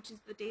diem, which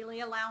is the daily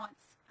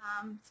allowance.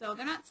 So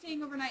they're not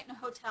staying overnight in a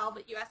hotel,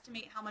 but you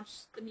estimate how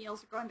much the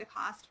meals are going to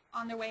cost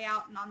on their way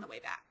out and on the way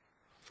back.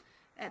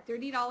 At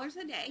 $30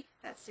 a day,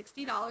 that's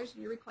 $60,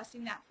 and you're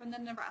requesting that from the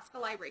Nebraska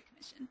Library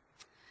Commission.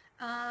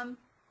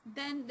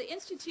 Then the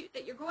institute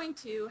that you're going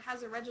to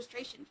has a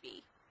registration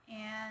fee,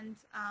 and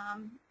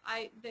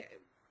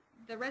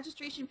the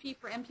registration fee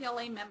for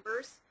MPLA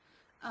members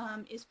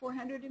is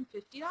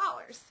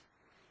 $450,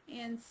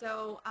 and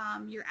so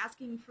you're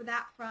asking for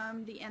that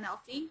from the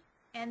NLC.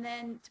 And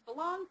then to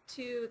belong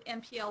to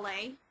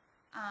MPLA,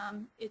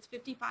 it's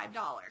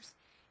 $55.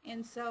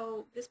 And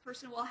so this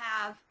person will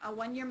have a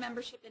 1-year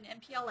membership in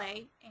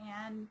MPLA,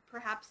 and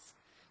perhaps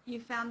you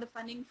found the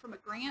funding from a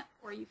grant,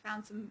 or you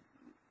found some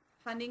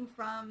funding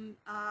from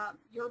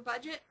your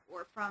budget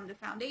or from the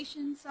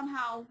foundation.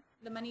 Somehow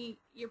the money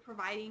you're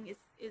providing is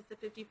the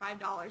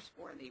 $55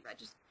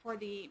 for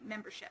the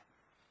membership.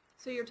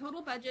 So your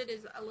total budget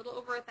is a little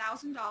over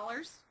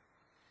 $1,000.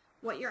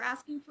 What you're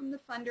asking from the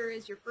funder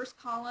is your first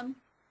column,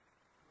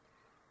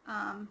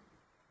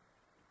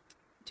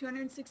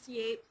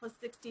 268 plus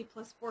 60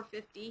 plus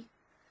 450.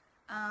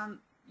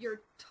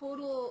 Your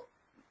total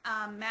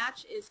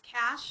match is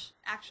cash.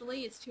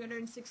 Actually, it's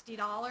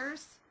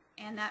 $260,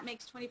 and that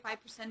makes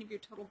 25% of your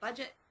total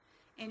budget.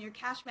 And your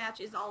cash match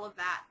is all of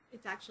that.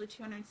 It's actually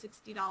 $260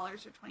 or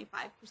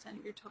 25%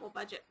 of your total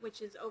budget,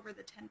 which is over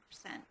the 10%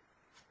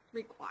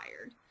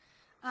 required.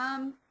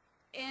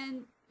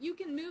 And you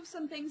can move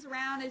some things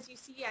around. As you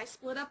see, I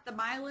split up the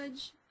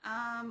mileage.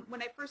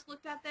 When I first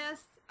looked at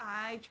this,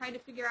 I tried to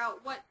figure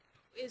out what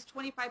is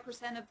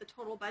 25% of the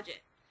total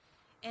budget.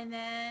 And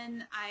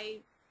then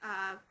I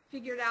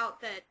figured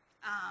out that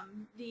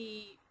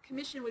the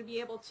commission would be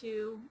able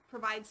to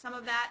provide some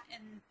of that,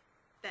 and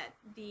that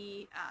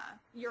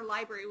your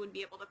library would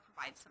be able to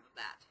provide some of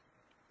that.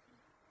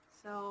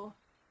 So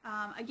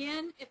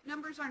again, if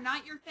numbers are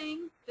not your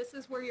thing, this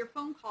is where your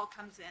phone call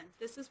comes in.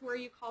 This is where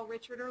you call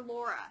Richard or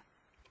Laura.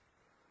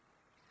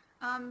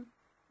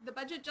 The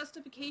budget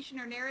justification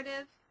or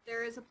narrative,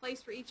 there is a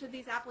place for each of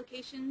these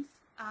applications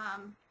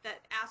that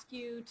ask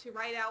you to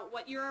write out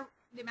what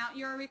the amount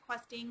you're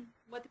requesting,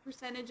 what the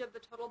percentage of the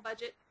total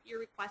budget you're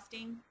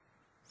requesting.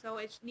 So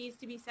it needs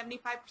to be 75%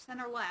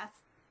 or less.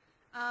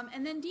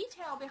 And then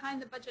detail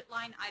behind the budget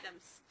line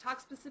items. Talk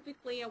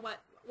specifically about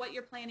what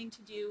you're planning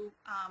to do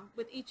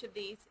with each of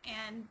these.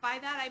 And by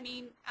that I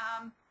mean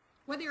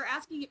whether you're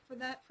asking it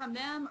from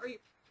them or you're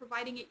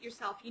providing it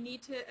yourself, you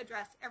need to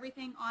address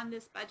everything on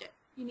this budget.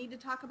 You need to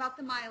talk about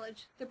the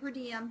mileage, the per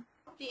diem,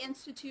 the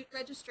institute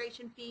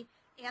registration fee,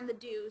 and the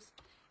dues.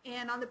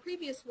 And on the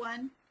previous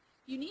one,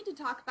 you need to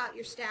talk about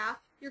your staff,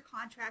 your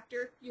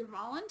contractor, your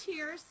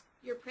volunteers,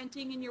 your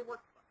printing, and your workbooks.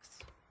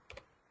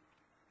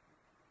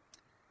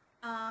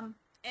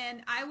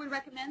 And I would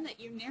recommend that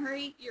you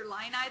narrate your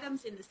line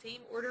items in the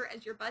same order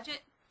as your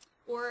budget,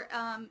 or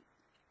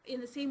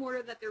in the same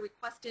order that they're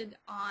requested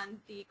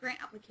on the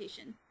grant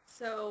application.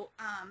 So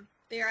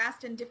they are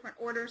asked in different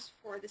orders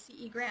for the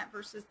CE grant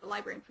versus the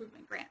library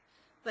improvement grant.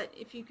 But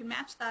if you can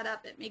match that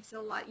up, it makes it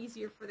a lot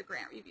easier for the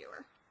grant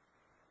reviewer.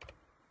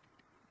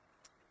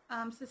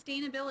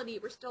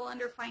 Sustainability, we're still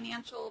under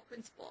financial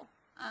principle.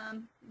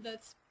 The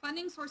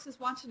funding sources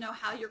want to know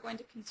how you're going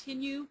to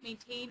continue,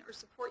 maintain, or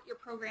support your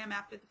program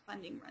after the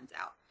funding runs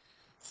out.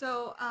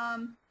 So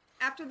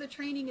after the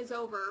training is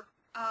over,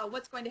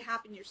 what's going to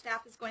happen? Your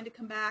staff is going to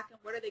come back, and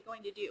what are they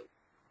going to do?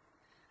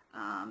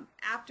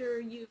 After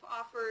you've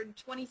offered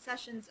 20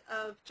 sessions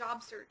of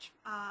job search,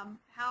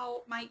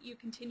 how might you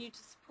continue to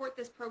support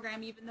this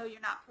program even though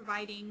you're not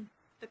providing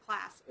the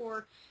class?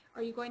 Or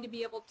are you going to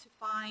be able to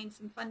find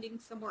some funding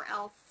somewhere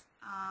else?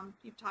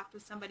 You've talked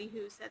with somebody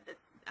who said that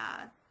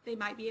they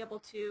might be able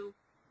to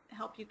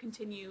help you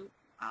continue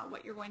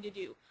what you're going to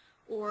do.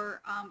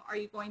 Or are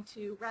you going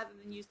to, rather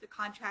than use the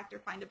contractor,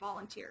 find a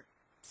volunteer?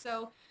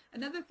 So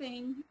another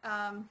thing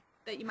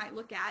that you might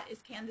look at is,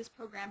 can this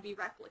program be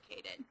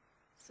replicated?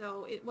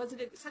 So was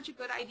it such a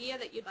good idea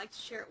that you'd like to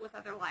share it with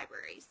other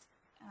libraries,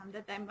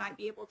 that they might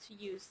be able to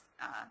use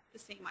the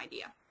same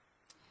idea?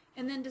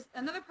 And then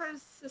another part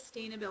of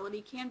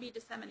sustainability can be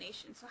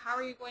dissemination. So how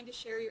are you going to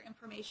share your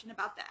information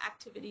about the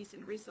activities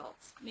and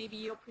results? Maybe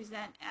you'll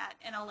present at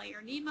NLA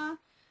or NEMA.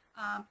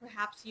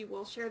 Perhaps you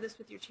will share this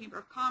with your Chamber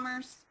of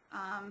Commerce.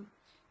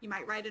 You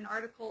might write an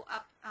article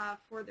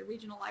up for the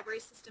Regional Library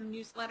System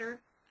newsletter.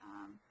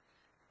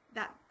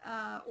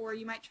 Or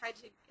you might try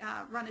to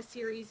run a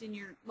series in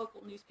your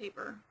local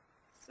newspaper.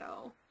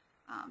 So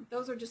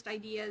those are just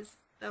ideas.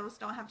 Those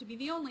don't have to be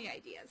the only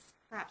ideas.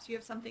 Perhaps you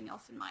have something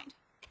else in mind.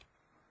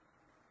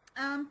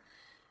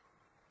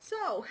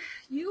 So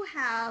you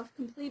have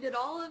completed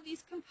all of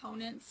these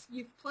components.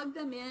 You've plugged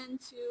them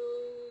into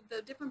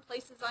the different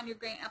places on your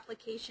grant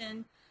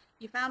application.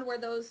 You found where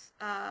those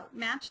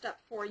matched up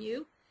for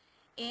you,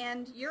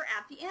 and you're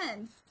at the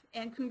end.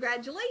 And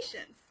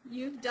congratulations,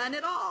 you've done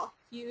it all.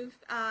 You've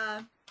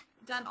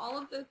done all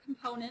of the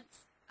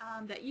components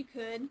that you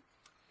could,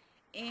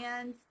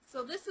 and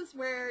so this is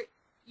where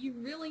you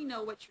really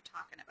know what you're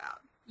talking about.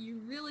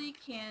 You really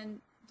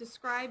can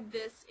describe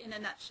this in a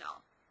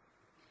nutshell.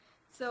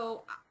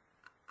 So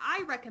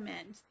I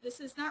recommend,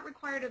 this is not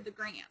required of the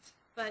grant,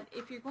 but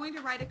if you're going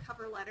to write a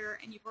cover letter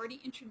and you've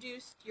already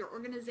introduced your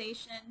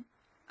organization,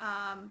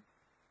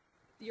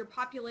 your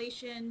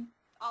population,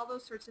 all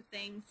those sorts of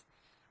things,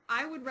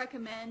 I would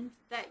recommend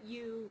that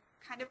you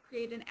kind of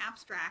create an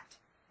abstract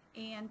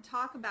and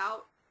talk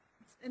about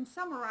and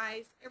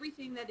summarize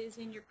everything that is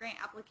in your grant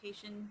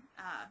application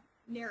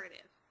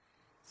narrative.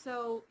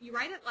 So you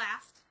write it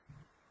last,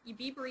 you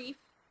be brief,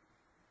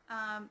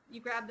 you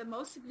grab the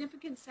most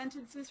significant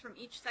sentences from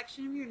each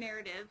section of your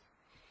narrative,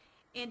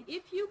 and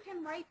if you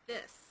can write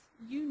this,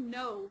 you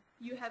know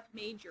you have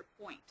made your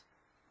point,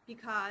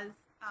 because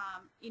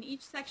in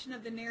each section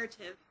of the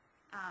narrative,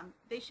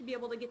 they should be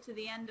able to get to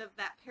the end of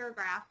that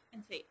paragraph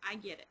and say, I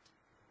get it.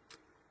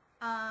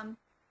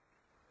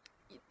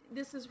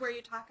 this is where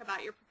you talk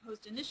about your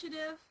proposed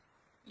initiative,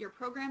 your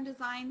program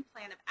design,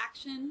 plan of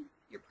action,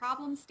 your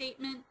problem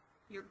statement,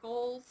 your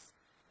goals,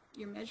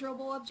 your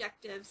measurable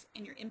objectives,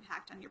 and your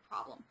impact on your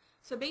problem.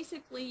 So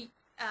basically,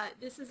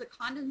 this is a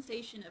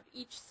condensation of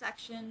each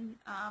section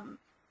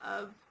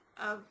of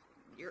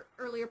your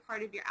earlier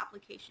part of your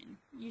application.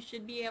 You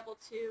should be able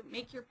to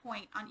make your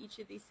point on each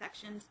of these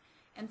sections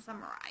and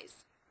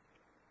summarize.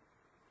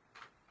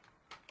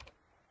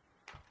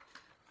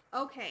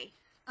 Okay,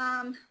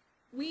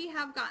 we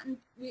have gotten,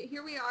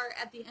 here we are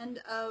at the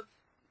end of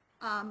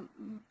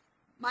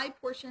my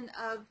portion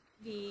of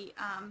the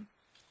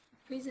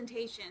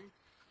presentation,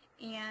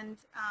 and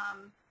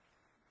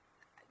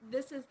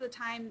this is the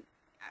time.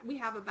 We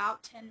have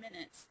about 10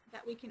 minutes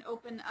that we can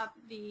open up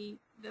the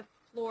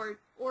floor,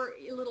 or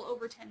a little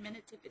over 10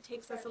 minutes if it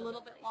takes us a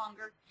little bit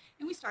longer,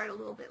 and we start a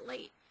little bit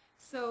late.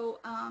 So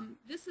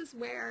this is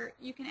where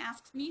you can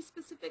ask me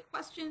specific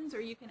questions, or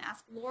you can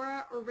ask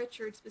Laura or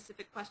Richard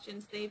specific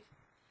questions.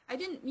 I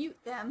didn't mute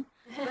them,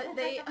 but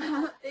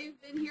they've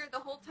been here the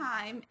whole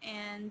time,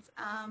 and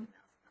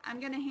I'm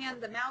going to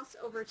hand the mouse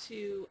over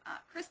to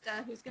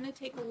Krista, who's going to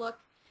take a look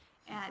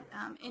at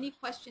any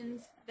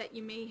questions that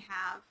you may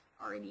have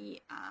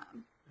already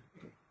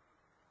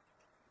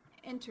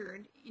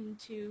entered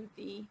into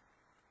the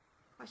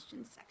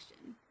questions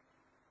section.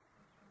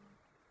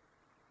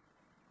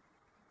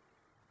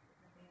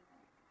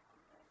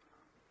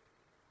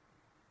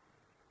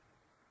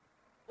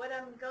 What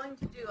I'm going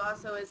to do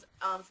also is,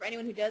 for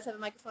anyone who does have a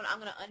microphone, I'm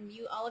going to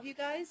unmute all of you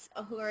guys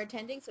who are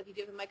attending. So if you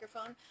do have a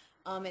microphone,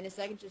 in a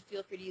second, just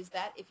feel free to use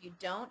that. If you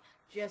don't,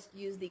 just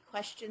use the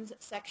questions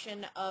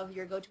section of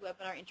your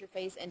GoToWebinar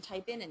interface and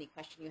type in any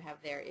question you have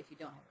there if you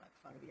don't have a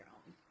microphone of your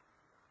own.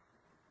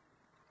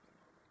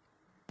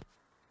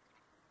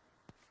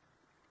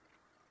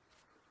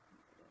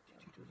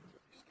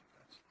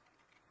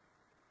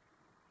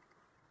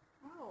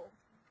 Oh.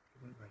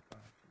 It went right by.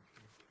 It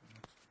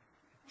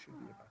should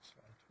be about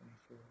slide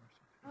 24 or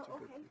something.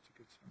 Oh, okay. It's a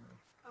good summary.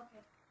 Okay.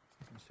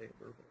 You can say it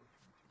verbally.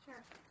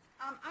 Sure.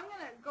 I'm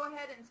going to go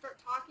ahead and start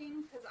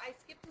talking because I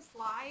skipped a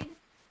slide.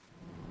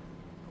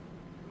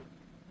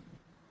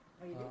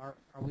 Are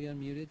we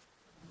unmuted?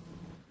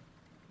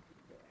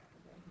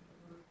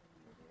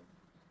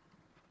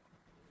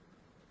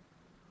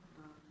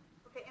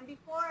 Okay, and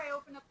before I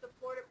open up the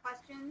floor to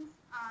questions,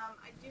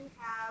 I do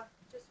have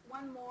just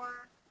one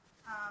more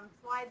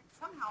slide.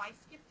 Somehow I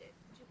skipped it.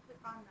 Did you click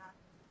on the...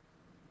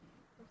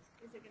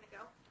 Is it going to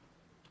go?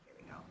 Here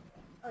we go.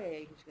 Oh, yeah,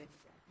 you can just go ahead and do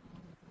that.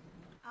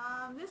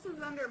 This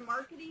is under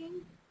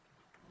marketing.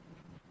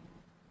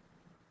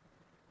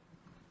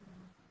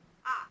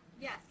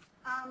 Yes.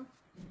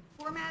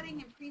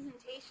 Formatting and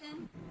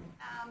presentation.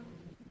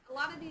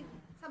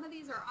 Some of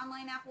these are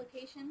online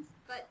applications,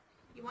 but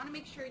you want to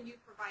make sure you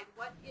provide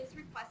what is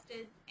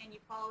requested and you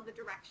follow the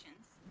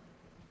directions.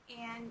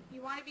 And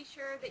you want to be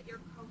sure that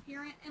you're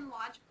coherent and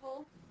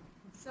logical.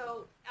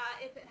 So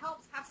if it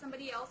helps, have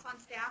somebody else on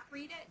staff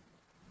read it.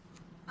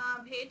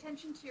 Pay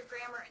attention to your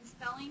grammar and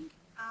spelling.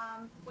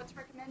 What's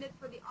recommended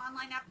for the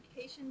online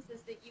applications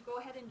is that you go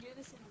ahead and do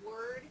this in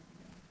Word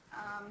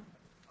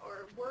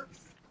or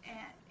Works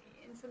and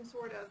in some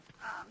sort of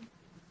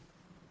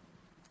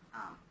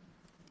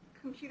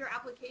computer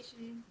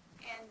application,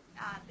 and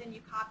then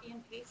you copy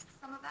and paste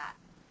some of that.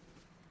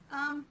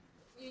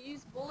 You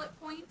use bullet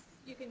points.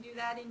 You can do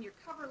that in your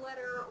cover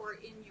letter or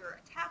in your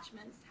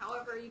attachments.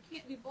 However, you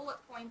can't do bullet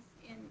points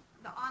in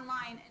the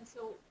online, and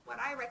so what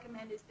I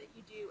recommend is that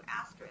you do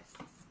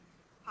asterisks,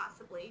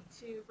 possibly,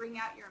 to bring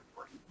out your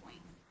important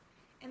points.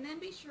 And then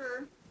be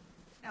sure,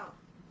 now,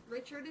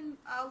 Richard and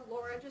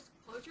Laura, just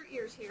close your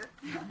ears here,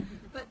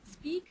 but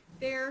speak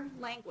their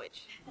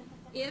language.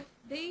 If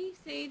they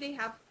say they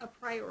have a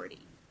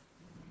priority,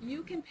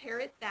 you can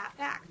parrot that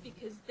back,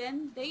 because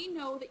then they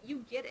know that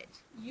you get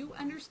it. You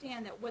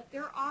understand that what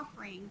they're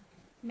offering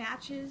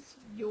matches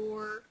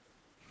your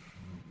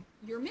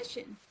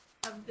mission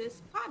of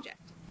this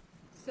project.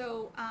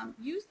 So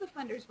use the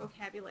funders'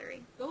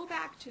 vocabulary. Go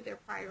back to their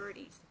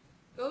priorities.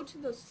 Go to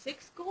those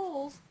 6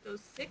 goals,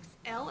 those 6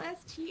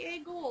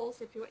 LSTA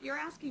goals, if what you're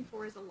asking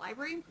for is a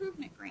library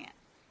improvement grant.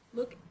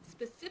 Look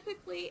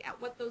specifically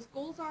at what those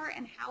goals are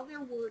and how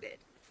they're worded.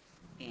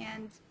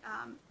 And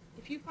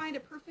if you find a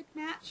perfect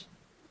match,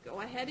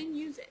 go ahead and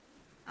use it.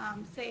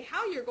 Say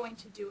how you're going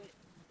to do it,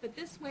 but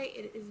this way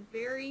it is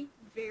very,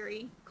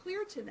 very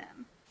clear to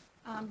them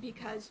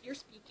because you're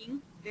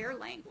speaking their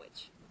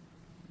language.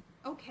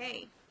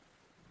 Okay.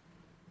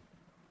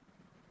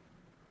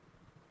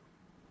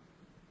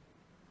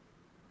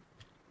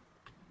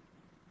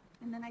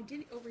 And then I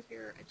did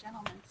overhear a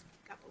gentleman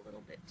speak up a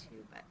little bit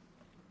too, but...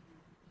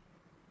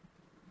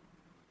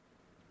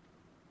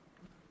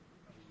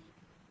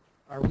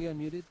 Are we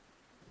unmuted?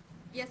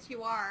 Yes,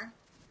 you are.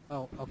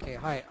 Oh, okay.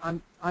 Hi,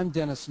 I'm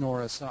Dennis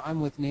Norris.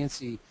 I'm with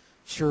Nancy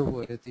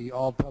Sherwood at the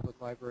All Public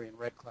Library in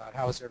Red Cloud.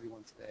 How is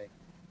everyone today?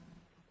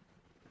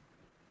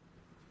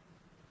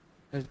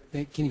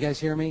 Can you guys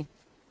hear me?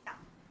 Yeah.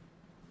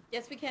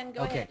 Yes, we can.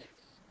 Go okay. ahead.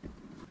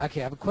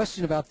 Okay, I have a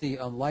question about the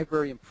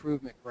library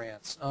improvement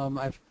grants. I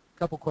have a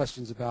couple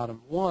questions about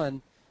them.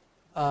 One,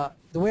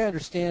 the way I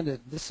understand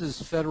it, this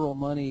is federal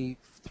money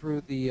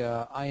through the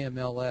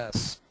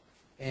IMLS,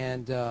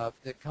 and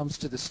that comes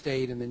to the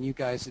state, and then you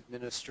guys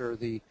administer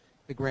the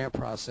grant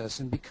process.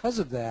 And because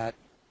of that,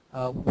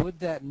 would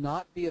that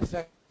not be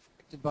affected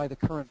by the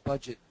current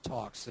budget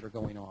talks that are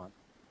going on?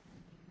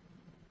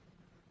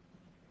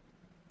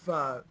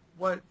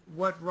 What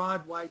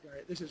Rod Widener,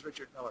 this is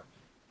Richard Miller,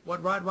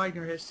 what Rod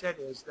Widener has said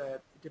is that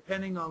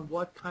depending on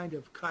what kind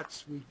of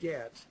cuts we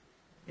get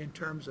in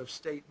terms of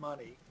state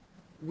money,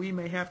 we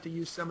may have to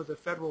use some of the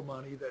federal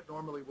money that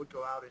normally would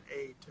go out in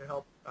aid to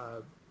help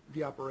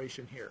the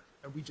operation here,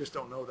 and we just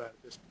don't know that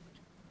at this point.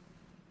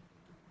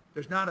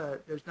 There's not a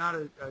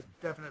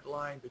definite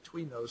line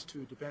between those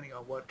two, depending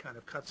on what kind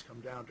of cuts come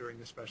down during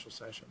the special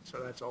session. So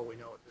that's all we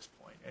know at this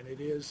point, and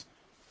it is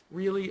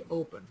really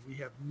open. We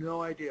have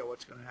no idea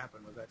what's going to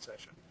happen with that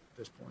session at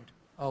this point.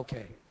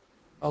 Okay.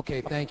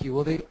 Okay, thank you.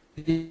 Well,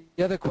 the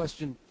other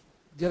question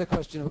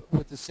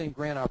with the same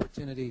grant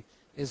opportunity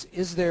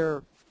is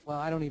there, well,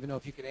 I don't even know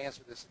if you could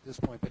answer this at this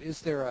point, but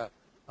is there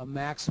a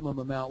maximum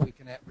amount we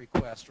can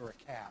request or a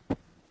cap?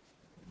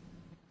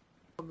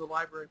 From the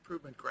library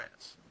improvement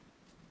grants.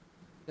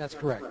 That's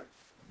correct.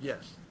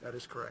 Yes, that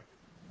is correct.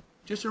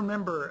 Just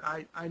remember,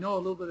 I know a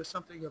little bit of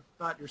something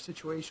about your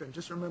situation.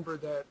 Just remember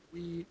that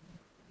we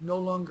no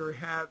longer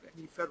have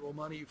any federal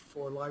money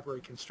for library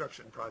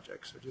construction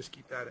projects, so just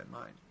keep that in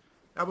mind.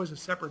 That was a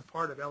separate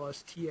part of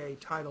LSTA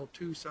Title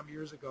II some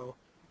years ago,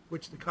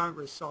 which the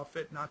Congress saw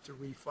fit not to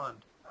refund.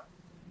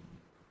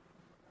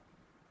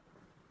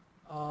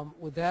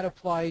 Would that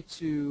apply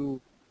to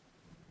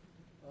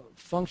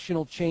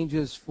functional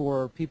changes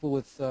for people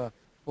with,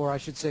 or I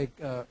should say,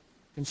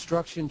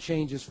 construction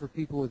changes for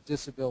people with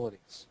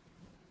disabilities?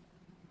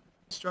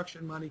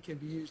 Construction money can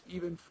be used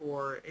even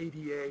for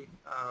ADA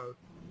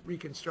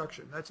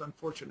reconstruction. That's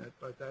unfortunate,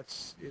 but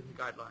that's in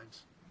the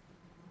guidelines.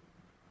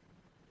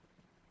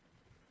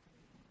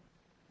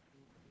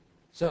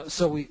 So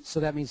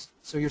that means,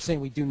 so you're saying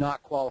we do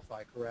not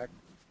qualify, correct?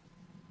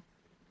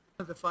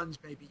 The funds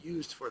may be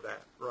used for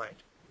that,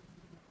 right?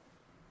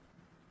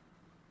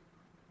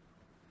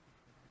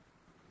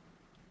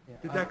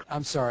 Yeah,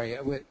 I'm sorry.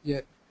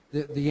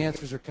 The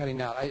answers are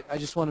cutting out. I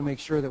just want to make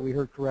sure that we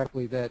heard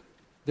correctly that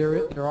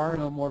there are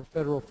no more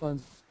federal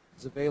funds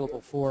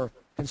available for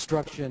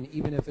construction,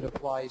 even if it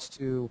applies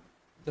to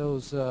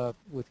those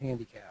with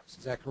handicaps.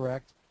 Is that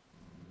correct?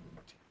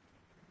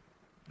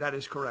 That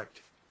is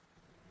correct.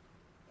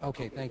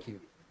 Okay, thank you.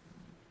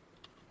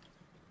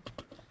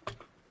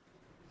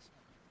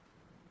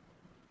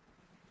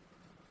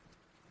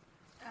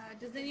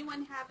 Does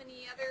anyone have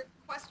any other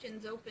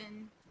questions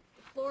open?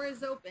 The floor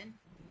is open.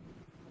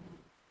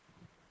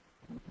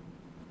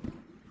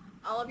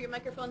 All of your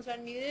microphones are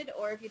unmuted,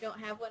 or if you don't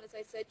have one, as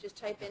I said, just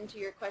type into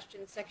your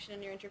questions section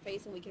in your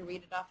interface and we can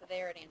read it off of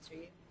there and answer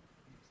you.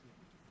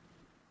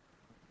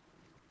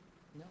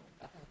 No,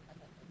 I thought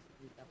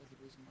that was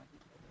the reason why he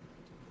told me.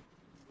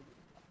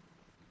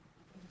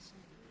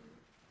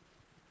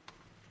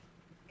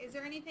 Is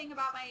there anything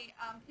about my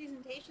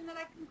presentation that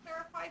I can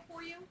clarify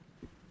for you?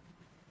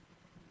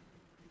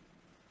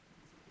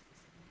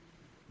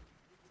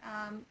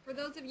 For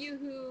those of you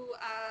who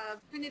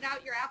printed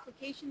out your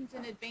applications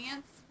in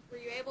advance, were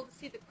you able to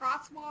see the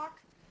crosswalk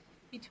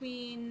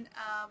between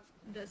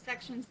the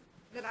sections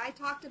that I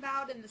talked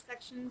about and the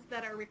sections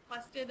that are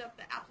requested of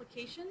the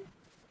application?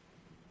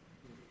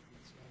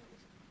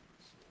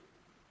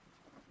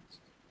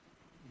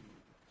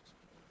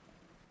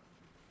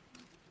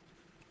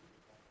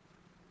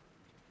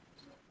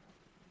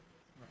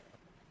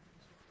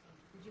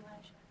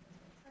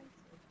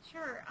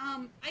 Sure.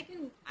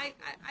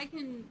 I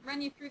can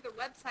run you through the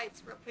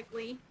websites real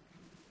quickly.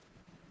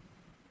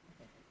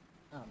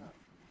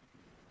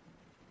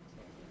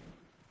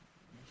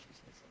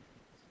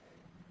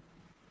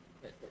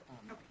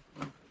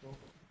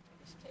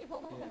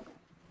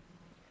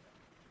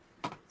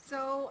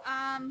 So,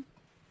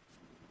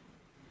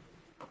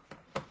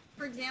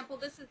 for example,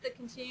 this is the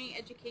Continuing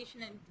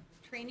Education and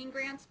Training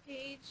Grants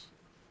page.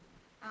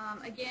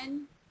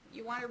 Again,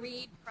 you want to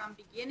read from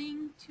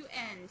beginning to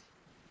end.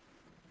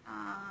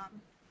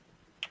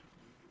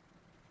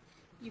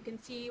 You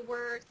can see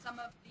where some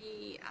of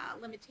the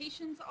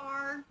limitations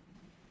are.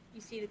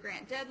 You see the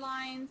grant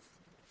deadlines,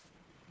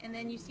 and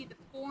then you see the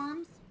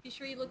forms. Be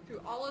sure you look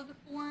through all of the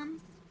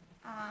forms.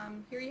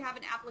 Here you have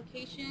an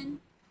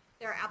application.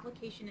 There are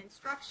application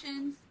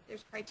instructions.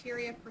 There's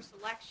criteria for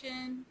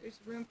selection. There's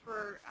room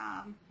for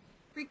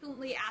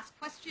frequently asked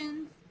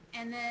questions,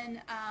 and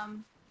then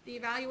the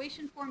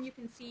evaluation form. You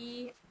can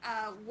see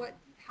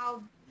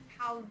how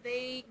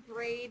they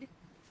grade.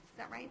 Is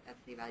that right?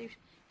 That's the evaluation.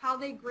 How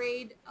they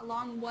grade,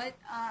 along what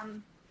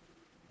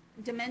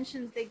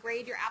dimensions they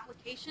grade your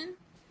application.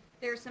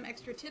 There's some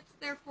extra tips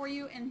there for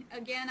you. And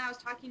again, I was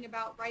talking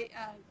about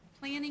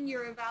planning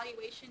your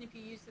evaluation. If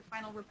you use the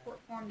final report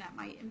form, that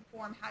might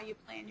inform how you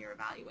plan your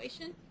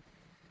evaluation.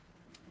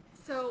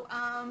 So,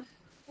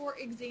 for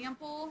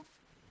example,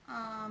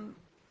 on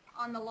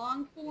on the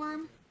long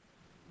form.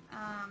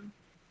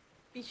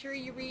 Be sure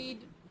you read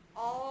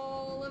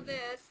all of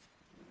this.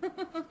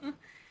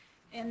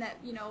 And that,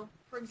 you know,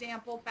 for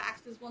example,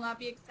 faxes will not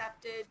be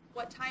accepted,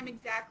 what time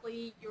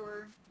exactly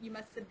you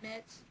must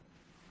submit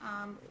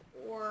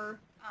or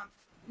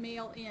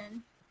mail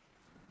in.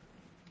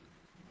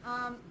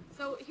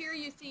 So here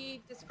you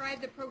see,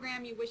 describe the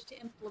program you wish to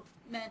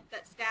implement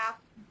that staff,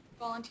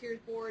 volunteers,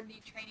 board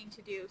need training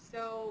to do.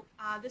 So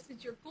this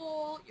is your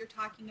goal. You're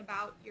talking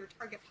about your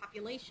target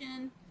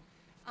population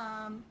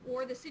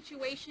or the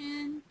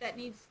situation that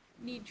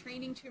need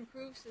training to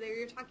improve. So there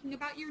you're talking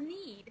about your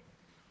need,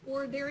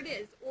 or there it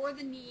is, or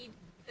the need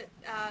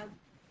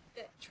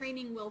that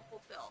training will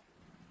fulfill.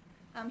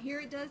 Here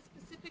it does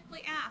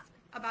specifically ask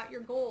about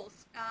your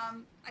goals.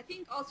 I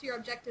think also your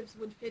objectives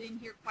would fit in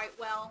here quite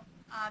well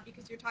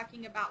because you're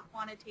talking about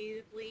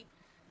quantitatively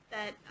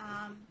that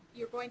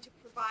you're going to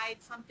provide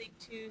something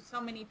to so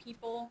many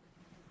people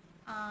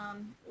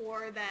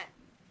or that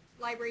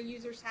library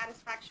user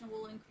satisfaction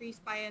will increase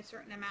by a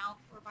certain amount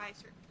or by a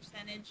certain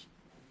percentage.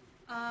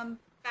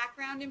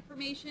 Background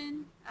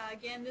information,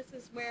 again, this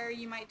is where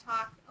you might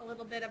talk a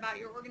little bit about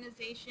your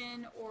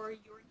organization or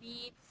your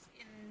needs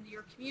in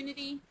your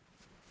community.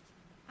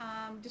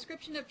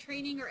 Description of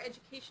training or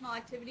educational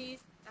activities,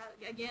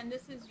 again,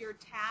 this is your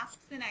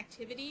tasks and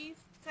activities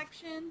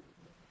section.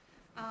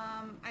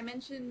 I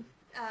mentioned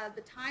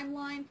the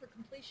timeline for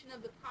completion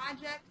of the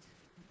project.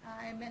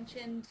 I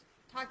mentioned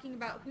talking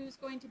about who's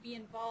going to be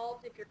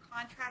involved, if you're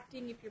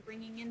contracting, if you're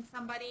bringing in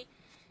somebody.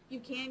 You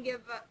can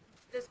give,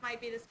 this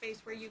might be the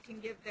space where you can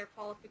give their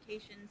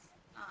qualifications,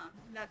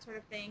 that sort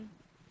of thing.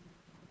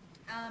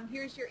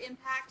 Here's your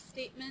impact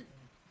statement.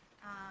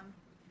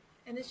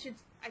 And this should,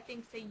 I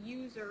think, say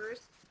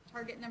users,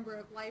 target number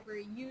of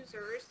library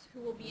users who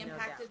will be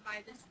impacted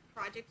by this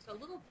project. So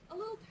a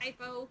little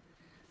typo.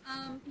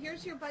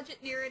 Here's your budget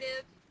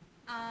narrative.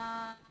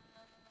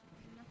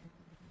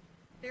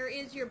 There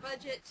is your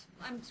budget.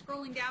 I'm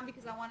scrolling down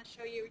because I want to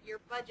show you your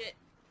budget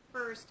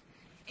first.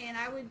 And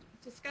I would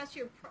discuss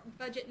your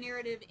budget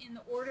narrative in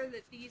the order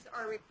that these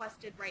are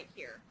requested right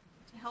here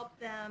to help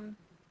them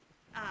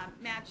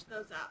match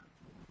those up.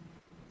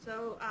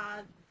 So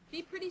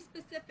be pretty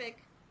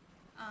specific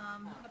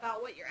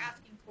about what you're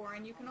asking for,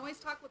 and you can always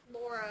talk with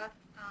Laura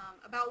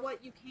about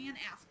what you can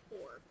ask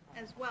for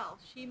as well.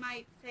 She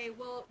might say,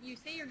 well, you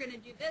say you're going to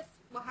do this,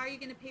 well, how are you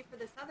going to pay for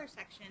this other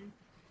section?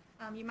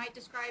 You might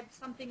describe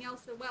something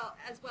else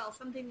as well,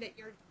 something that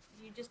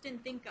you just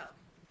didn't think of.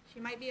 She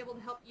might be able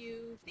to help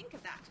you think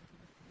of that.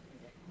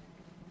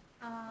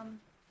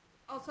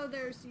 Also,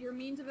 there's your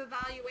means of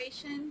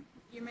evaluation,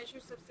 your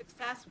measures of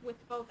success with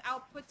both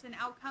outputs and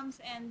outcomes,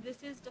 and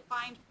this is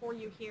defined for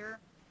you here.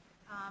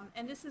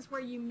 And this is where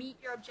you meet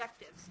your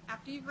objectives.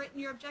 After you've written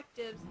your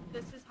objectives,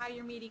 this is how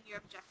you're meeting your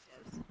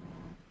objectives.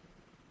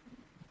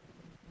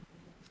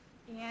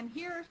 And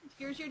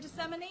here's your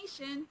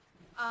dissemination.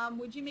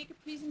 Would you make a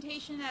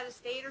presentation at a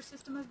state or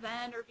system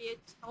event or via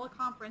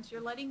teleconference? You're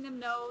letting them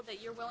know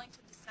that you're willing to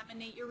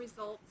disseminate your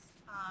results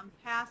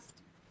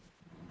past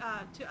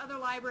to other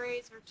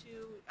libraries or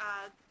to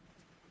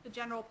the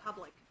general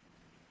public.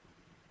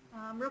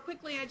 Real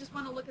quickly, I just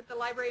want to look at the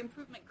library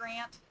improvement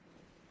grant.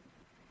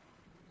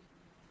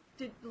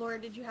 Laura,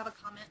 did you have a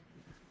comment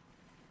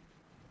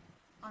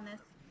on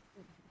this?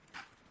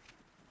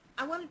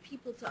 I wanted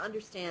people to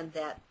understand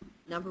that,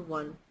 number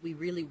one, we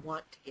really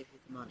want to give you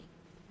the money.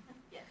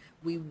 Yes.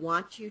 We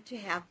want you to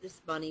have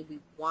this money. We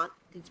want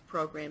these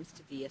programs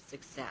to be a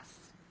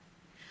success.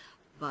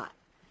 But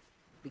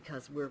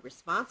because we're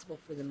responsible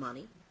for the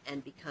money,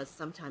 and because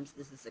sometimes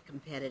this is a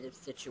competitive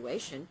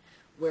situation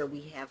where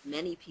we have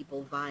many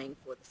people vying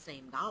for the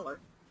same dollar,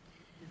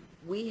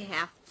 we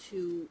have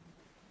to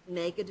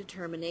make a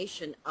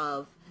determination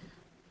of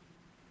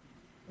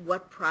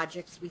what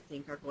projects we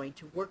think are going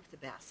to work the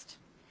best.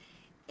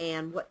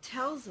 And what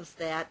tells us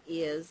that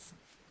is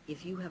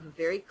if you have a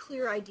very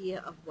clear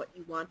idea of what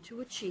you want to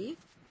achieve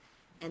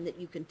and that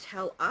you can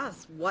tell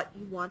us what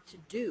you want to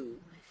do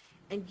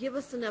and give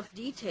us enough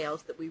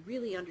details that we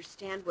really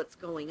understand what's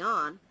going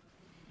on.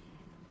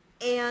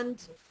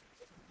 And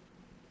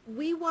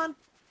we want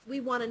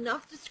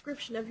enough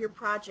description of your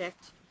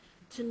project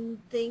to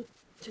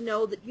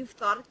know that you've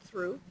thought it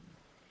through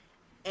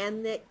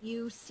and that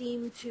you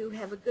seem to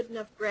have a good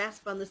enough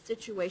grasp on the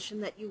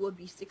situation that you will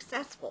be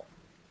successful.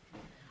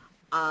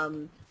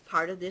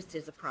 Part of this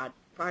is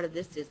part of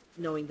this is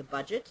knowing the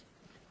budget.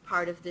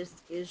 Part of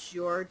this is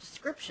your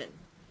description.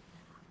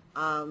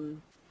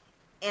 And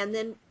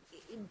then,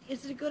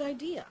 is it a good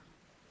idea?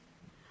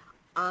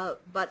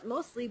 But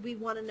mostly we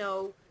want to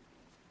know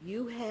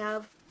you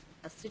have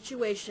a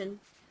situation,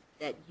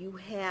 that you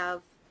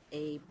have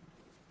a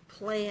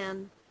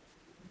plan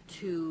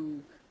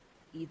to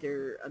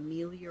either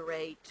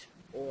ameliorate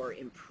or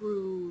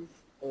improve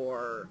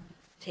or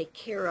take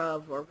care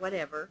of or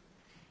whatever,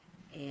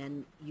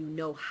 and you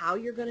know how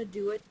you're going to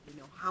do it, you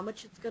know how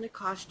much it's going to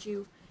cost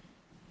you,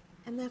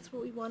 and that's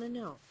what we want to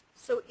know.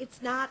 So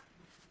it's not,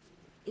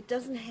 it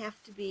doesn't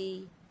have to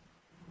be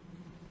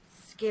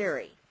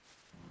scary,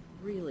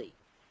 really.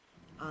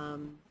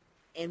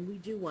 And we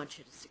do want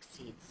you to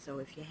succeed. So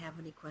if you have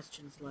any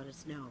questions, let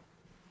us know.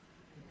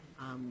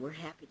 We're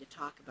happy to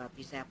talk about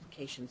these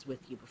applications with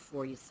you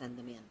before you send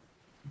them in.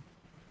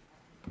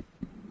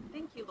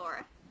 Thank you,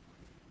 Laura.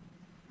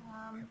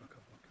 I have a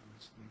couple of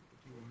comments. Do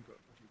you want to go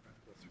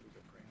through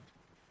the grant?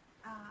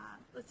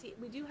 Let's see,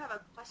 we do have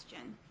a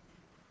question.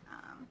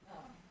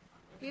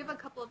 We have a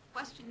couple of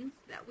questions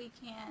that we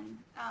can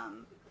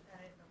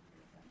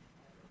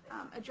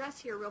address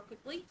here real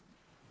quickly.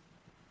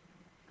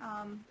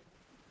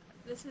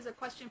 This is a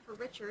question for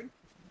Richard.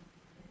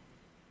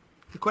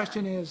 The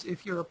question is,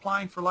 if you're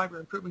applying for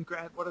library improvement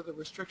grant, what are the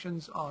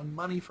restrictions on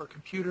money for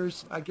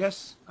computers? I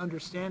guess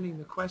understanding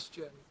the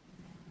question,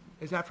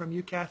 is that from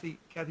you, Kathy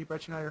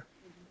Brockmeier?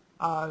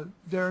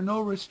 There are no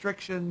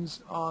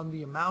restrictions on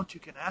the amount you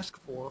can ask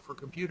for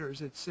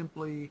computers. It's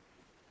simply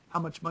how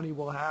much money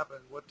we'll have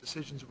and what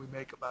decisions we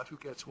make about who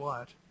gets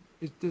what.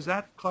 Does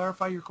that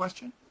clarify your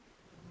question?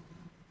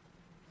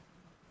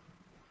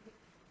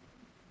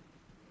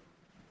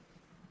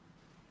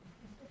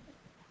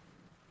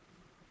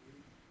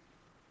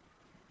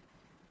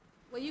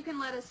 Well, you can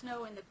let us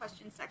know in the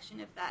question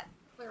section if that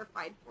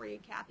clarified for you,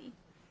 Kathy.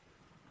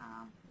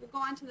 We'll go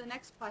on to the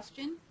next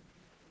question.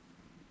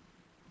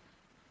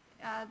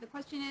 The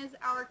question is,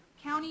 our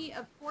county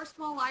of 4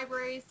 small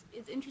libraries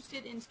is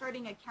interested in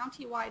starting a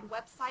county-wide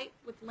website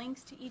with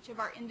links to each of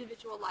our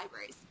individual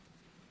libraries.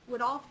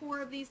 Would all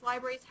 4 of these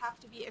libraries have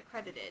to be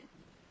accredited?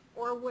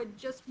 Or would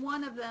just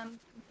one of them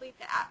complete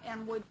the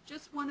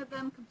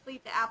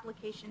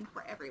application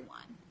for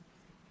everyone?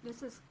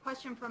 This is a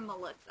question from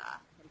Melissa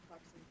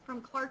from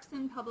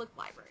Clarkson Public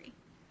Library.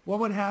 What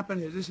would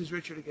happen is, this is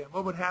Richard again,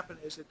 what would happen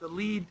is that the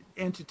lead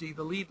entity,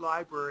 the lead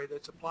library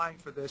that's applying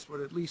for this would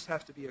at least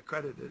have to be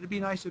accredited. It'd be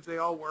nice if they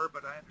all were,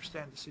 but I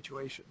understand the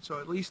situation. So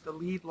at least the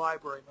lead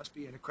library must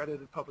be an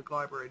accredited public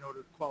library in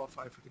order to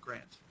qualify for the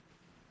grant.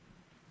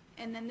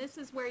 And then this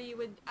is where you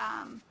would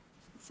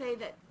say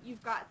that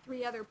you've got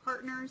 3 other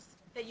partners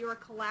that you are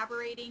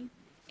collaborating,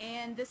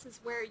 and this is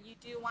where you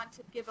do want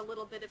to give a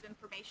little bit of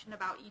information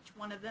about each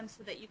one of them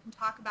so that you can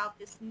talk about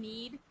this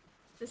need.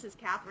 This is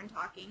Kathryn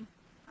talking.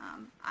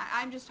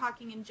 I'm just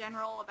talking in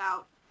general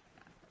about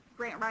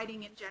grant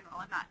writing in general.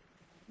 I'm not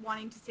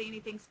wanting to say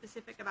anything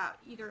specific about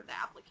either of the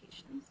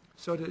applications.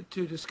 So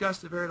to discuss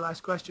the very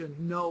last question,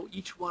 no,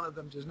 each one of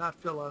them does not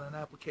fill out an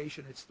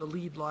application. It's the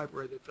lead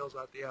library that fills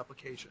out the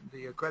application,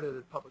 the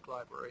accredited public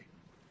library.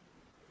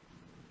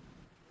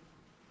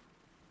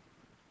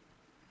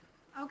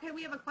 Okay,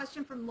 we have a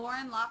question from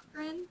Lauren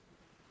Lofgren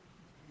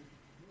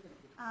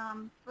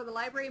for the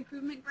Library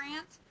Improvement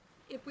Grant.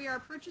 If we are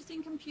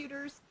purchasing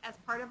computers as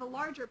part of a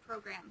larger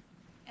program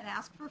and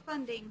ask for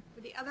funding for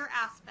the other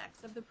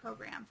aspects of the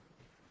program,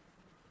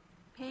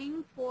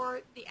 paying for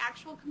the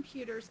actual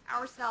computers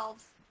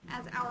ourselves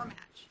as our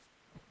match,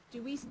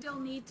 do we still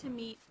need to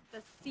meet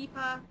the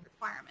SEPA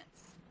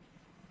requirements?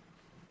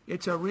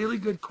 It's a really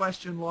good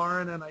question,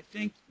 Lauren, and I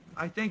think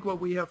what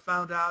we have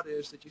found out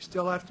is that you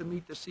still have to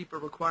meet the SEPA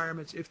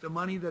requirements if the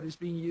money that is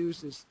being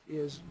used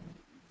is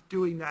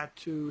doing that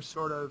to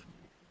sort of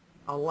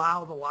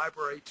allow the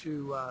library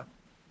to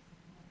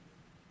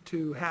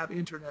have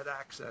internet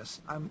access.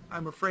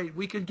 I'm afraid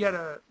we could get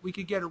a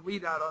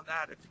readout on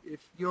that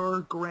if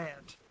your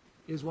grant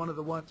is one of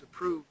the ones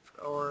approved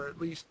or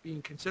at least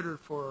being considered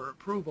for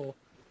approval.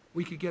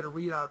 We could get a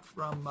readout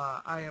from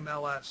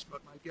IMLS,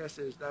 but my guess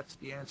is that's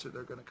the answer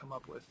they're going to come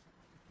up with.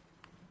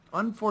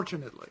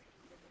 Unfortunately.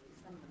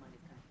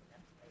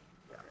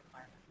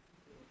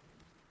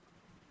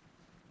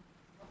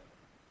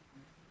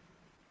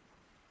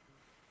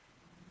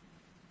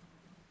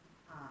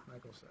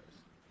 Michael says.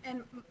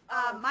 And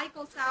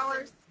Michael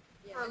Sowers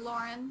for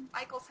Lauren.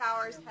 Michael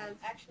Sowers has...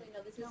 Actually,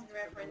 no, this is in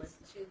reference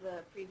to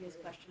the previous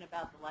question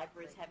about the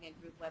libraries having a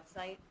group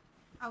website.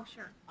 Oh,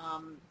 sure.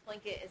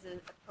 Plinkett is a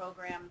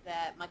program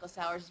that Michael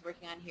Sowers is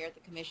working on here at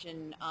the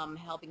Commission,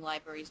 helping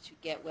libraries to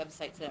get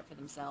websites set up for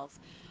themselves.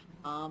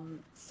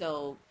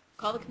 So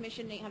call the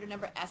Commission 800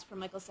 number, ask for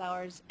Michael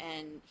Sowers,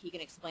 and he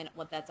can explain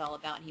what that's all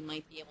about, and he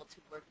might be able to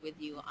work with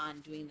you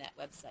on doing that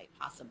website,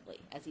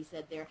 possibly. As he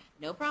said there,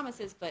 no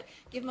promises, but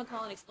give him a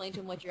call and explain to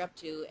him what you're up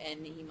to,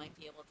 and he might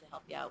be able to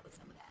help you out with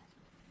some of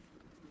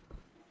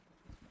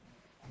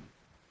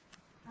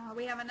that.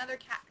 We have another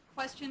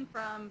question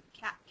from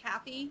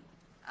Kathy.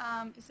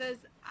 It says,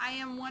 I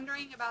am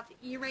wondering about the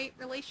E-rate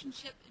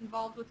relationship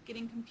involved with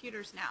getting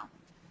computers now.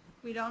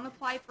 We don't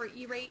apply for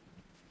E-rate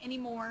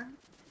anymore,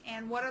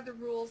 and what are the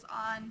rules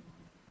on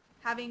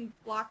having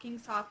blocking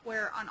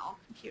software on all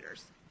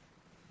computers?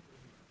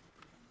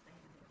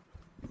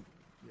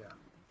 Yeah.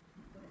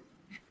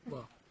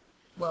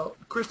 Well,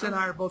 Krista and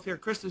I are both here.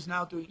 Krista's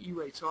now doing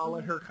E-rate, so I'll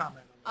let her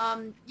comment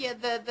on that. Yeah,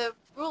 the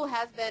rule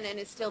has been, and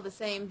is still the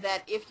same,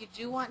 that if you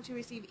do want to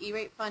receive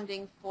E-rate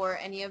funding for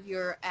any of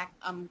your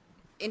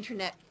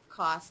internet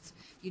costs,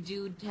 you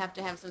do have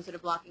to have some sort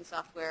of blocking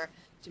software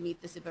to meet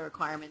the SIPA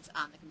requirements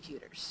on the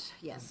computers.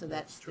 Yes, so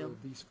that's true still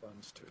of these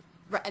funds too.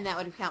 right, and that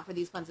would account for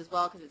these funds as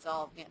well, because it's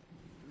all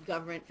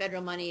government,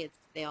 federal money.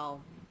 They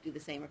all do the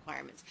same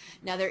requirements.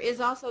 Now there is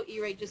also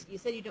E-rate, just you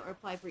said you don't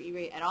apply for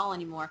E-rate at all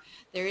anymore.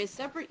 There is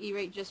separate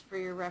E-rate just for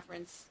your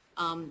reference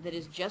that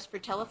is just for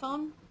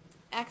telephone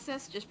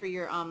access, just for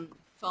your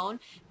phone,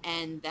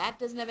 and that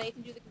doesn't have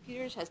anything to do with the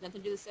computers, has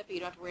nothing to do with SIPA. You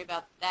don't have to worry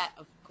about that,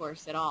 of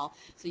course, at all.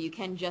 So you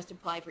can just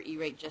apply for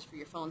E-rate just for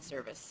your phone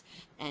service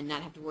and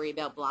not have to worry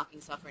about blocking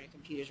software in your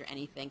computers or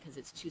anything, because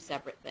it's two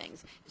separate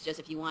things. It's just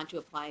if you want to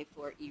apply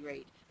for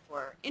E-rate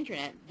for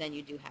internet, then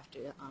you do have to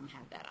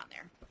have that on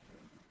there.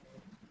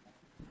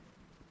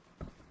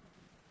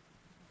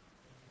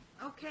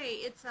 Okay,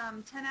 it's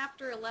 10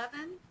 after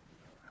 11,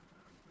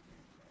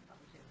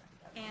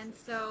 and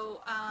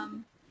so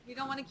we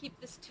don't want to keep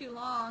this too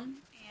long,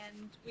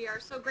 and we are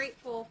so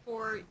grateful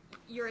for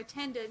your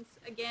attendance.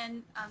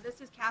 Again, this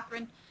is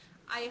Kathryn.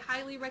 I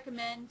highly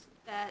recommend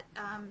that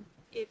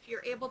if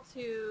you're able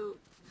to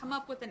come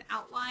up with an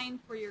outline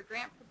for your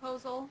grant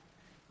proposal,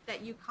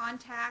 that you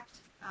contact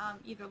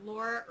either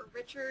Laura or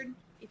Richard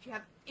if you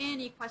have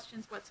any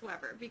questions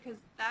whatsoever, because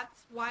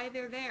that's why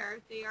they're there.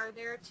 They are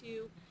there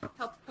to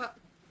help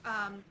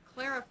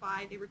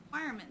clarify the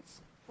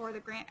requirements for the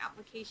grant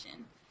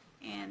application.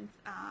 And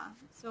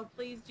so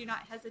please do not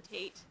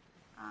hesitate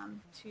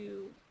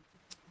to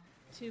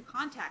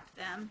contact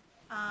them.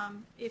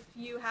 If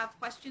you have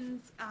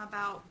questions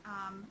about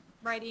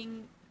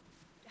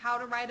how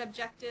to write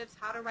objectives,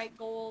 how to write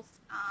goals,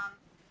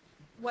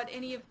 what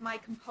any of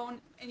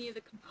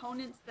the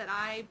components that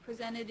I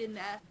presented in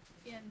the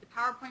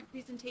PowerPoint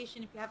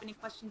presentation, if you have any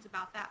questions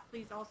about that,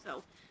 please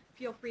also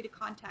feel free to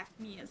contact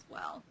me as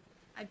well.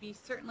 I'd be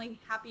certainly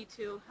happy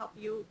to help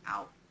you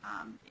out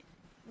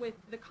with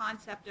the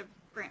concept of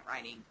grant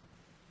writing.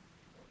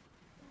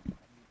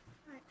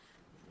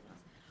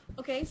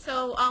 Okay,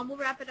 so we'll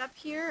wrap it up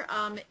here.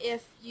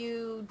 If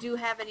you do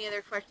have any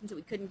other questions that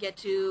we couldn't get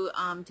to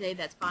today,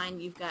 that's fine.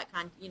 You've got,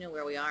 you know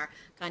where we are.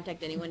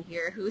 Contact anyone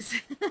here who's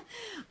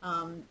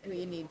who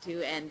you need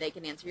to, and they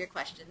can answer your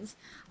questions.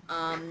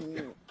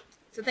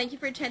 So thank you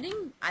for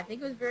attending. I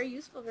think it was very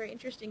useful, very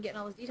interesting getting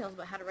all those details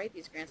about how to write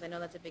these grants. I know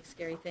that's a big,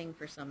 scary thing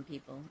for some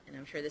people, and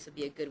I'm sure this would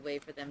be a good way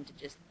for them to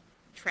just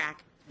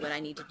track what I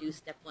need to do,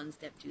 step 1,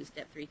 step 2,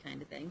 step 3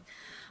 kind of thing.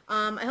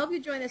 I hope you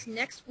join us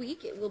next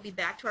week. It will be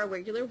back to our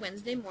regular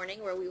Wednesday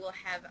morning, where we will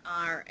have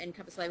our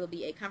NCompass Live will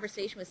be a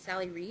conversation with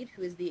Sally Reed,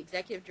 who is the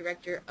Executive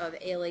Director of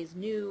ALA's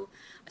new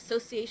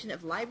Association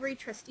of Library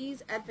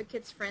Trustees,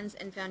 Advocates, Friends,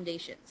 and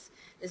Foundations.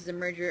 This is a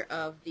merger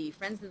of the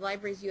Friends of the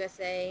Libraries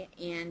USA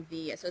and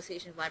the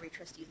Association of Library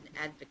Trustees and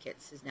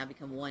Advocates has now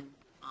become one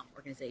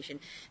organization.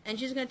 And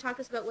she's going to talk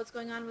to us about what's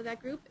going on with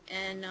that group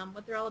and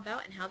what they're all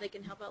about and how they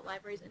can help out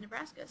libraries in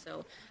Nebraska.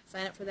 So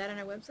sign up for that on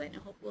our website, and I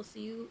hope we'll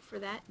see you for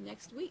that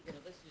next week.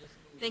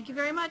 Thank you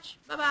very much.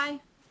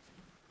 Bye-bye.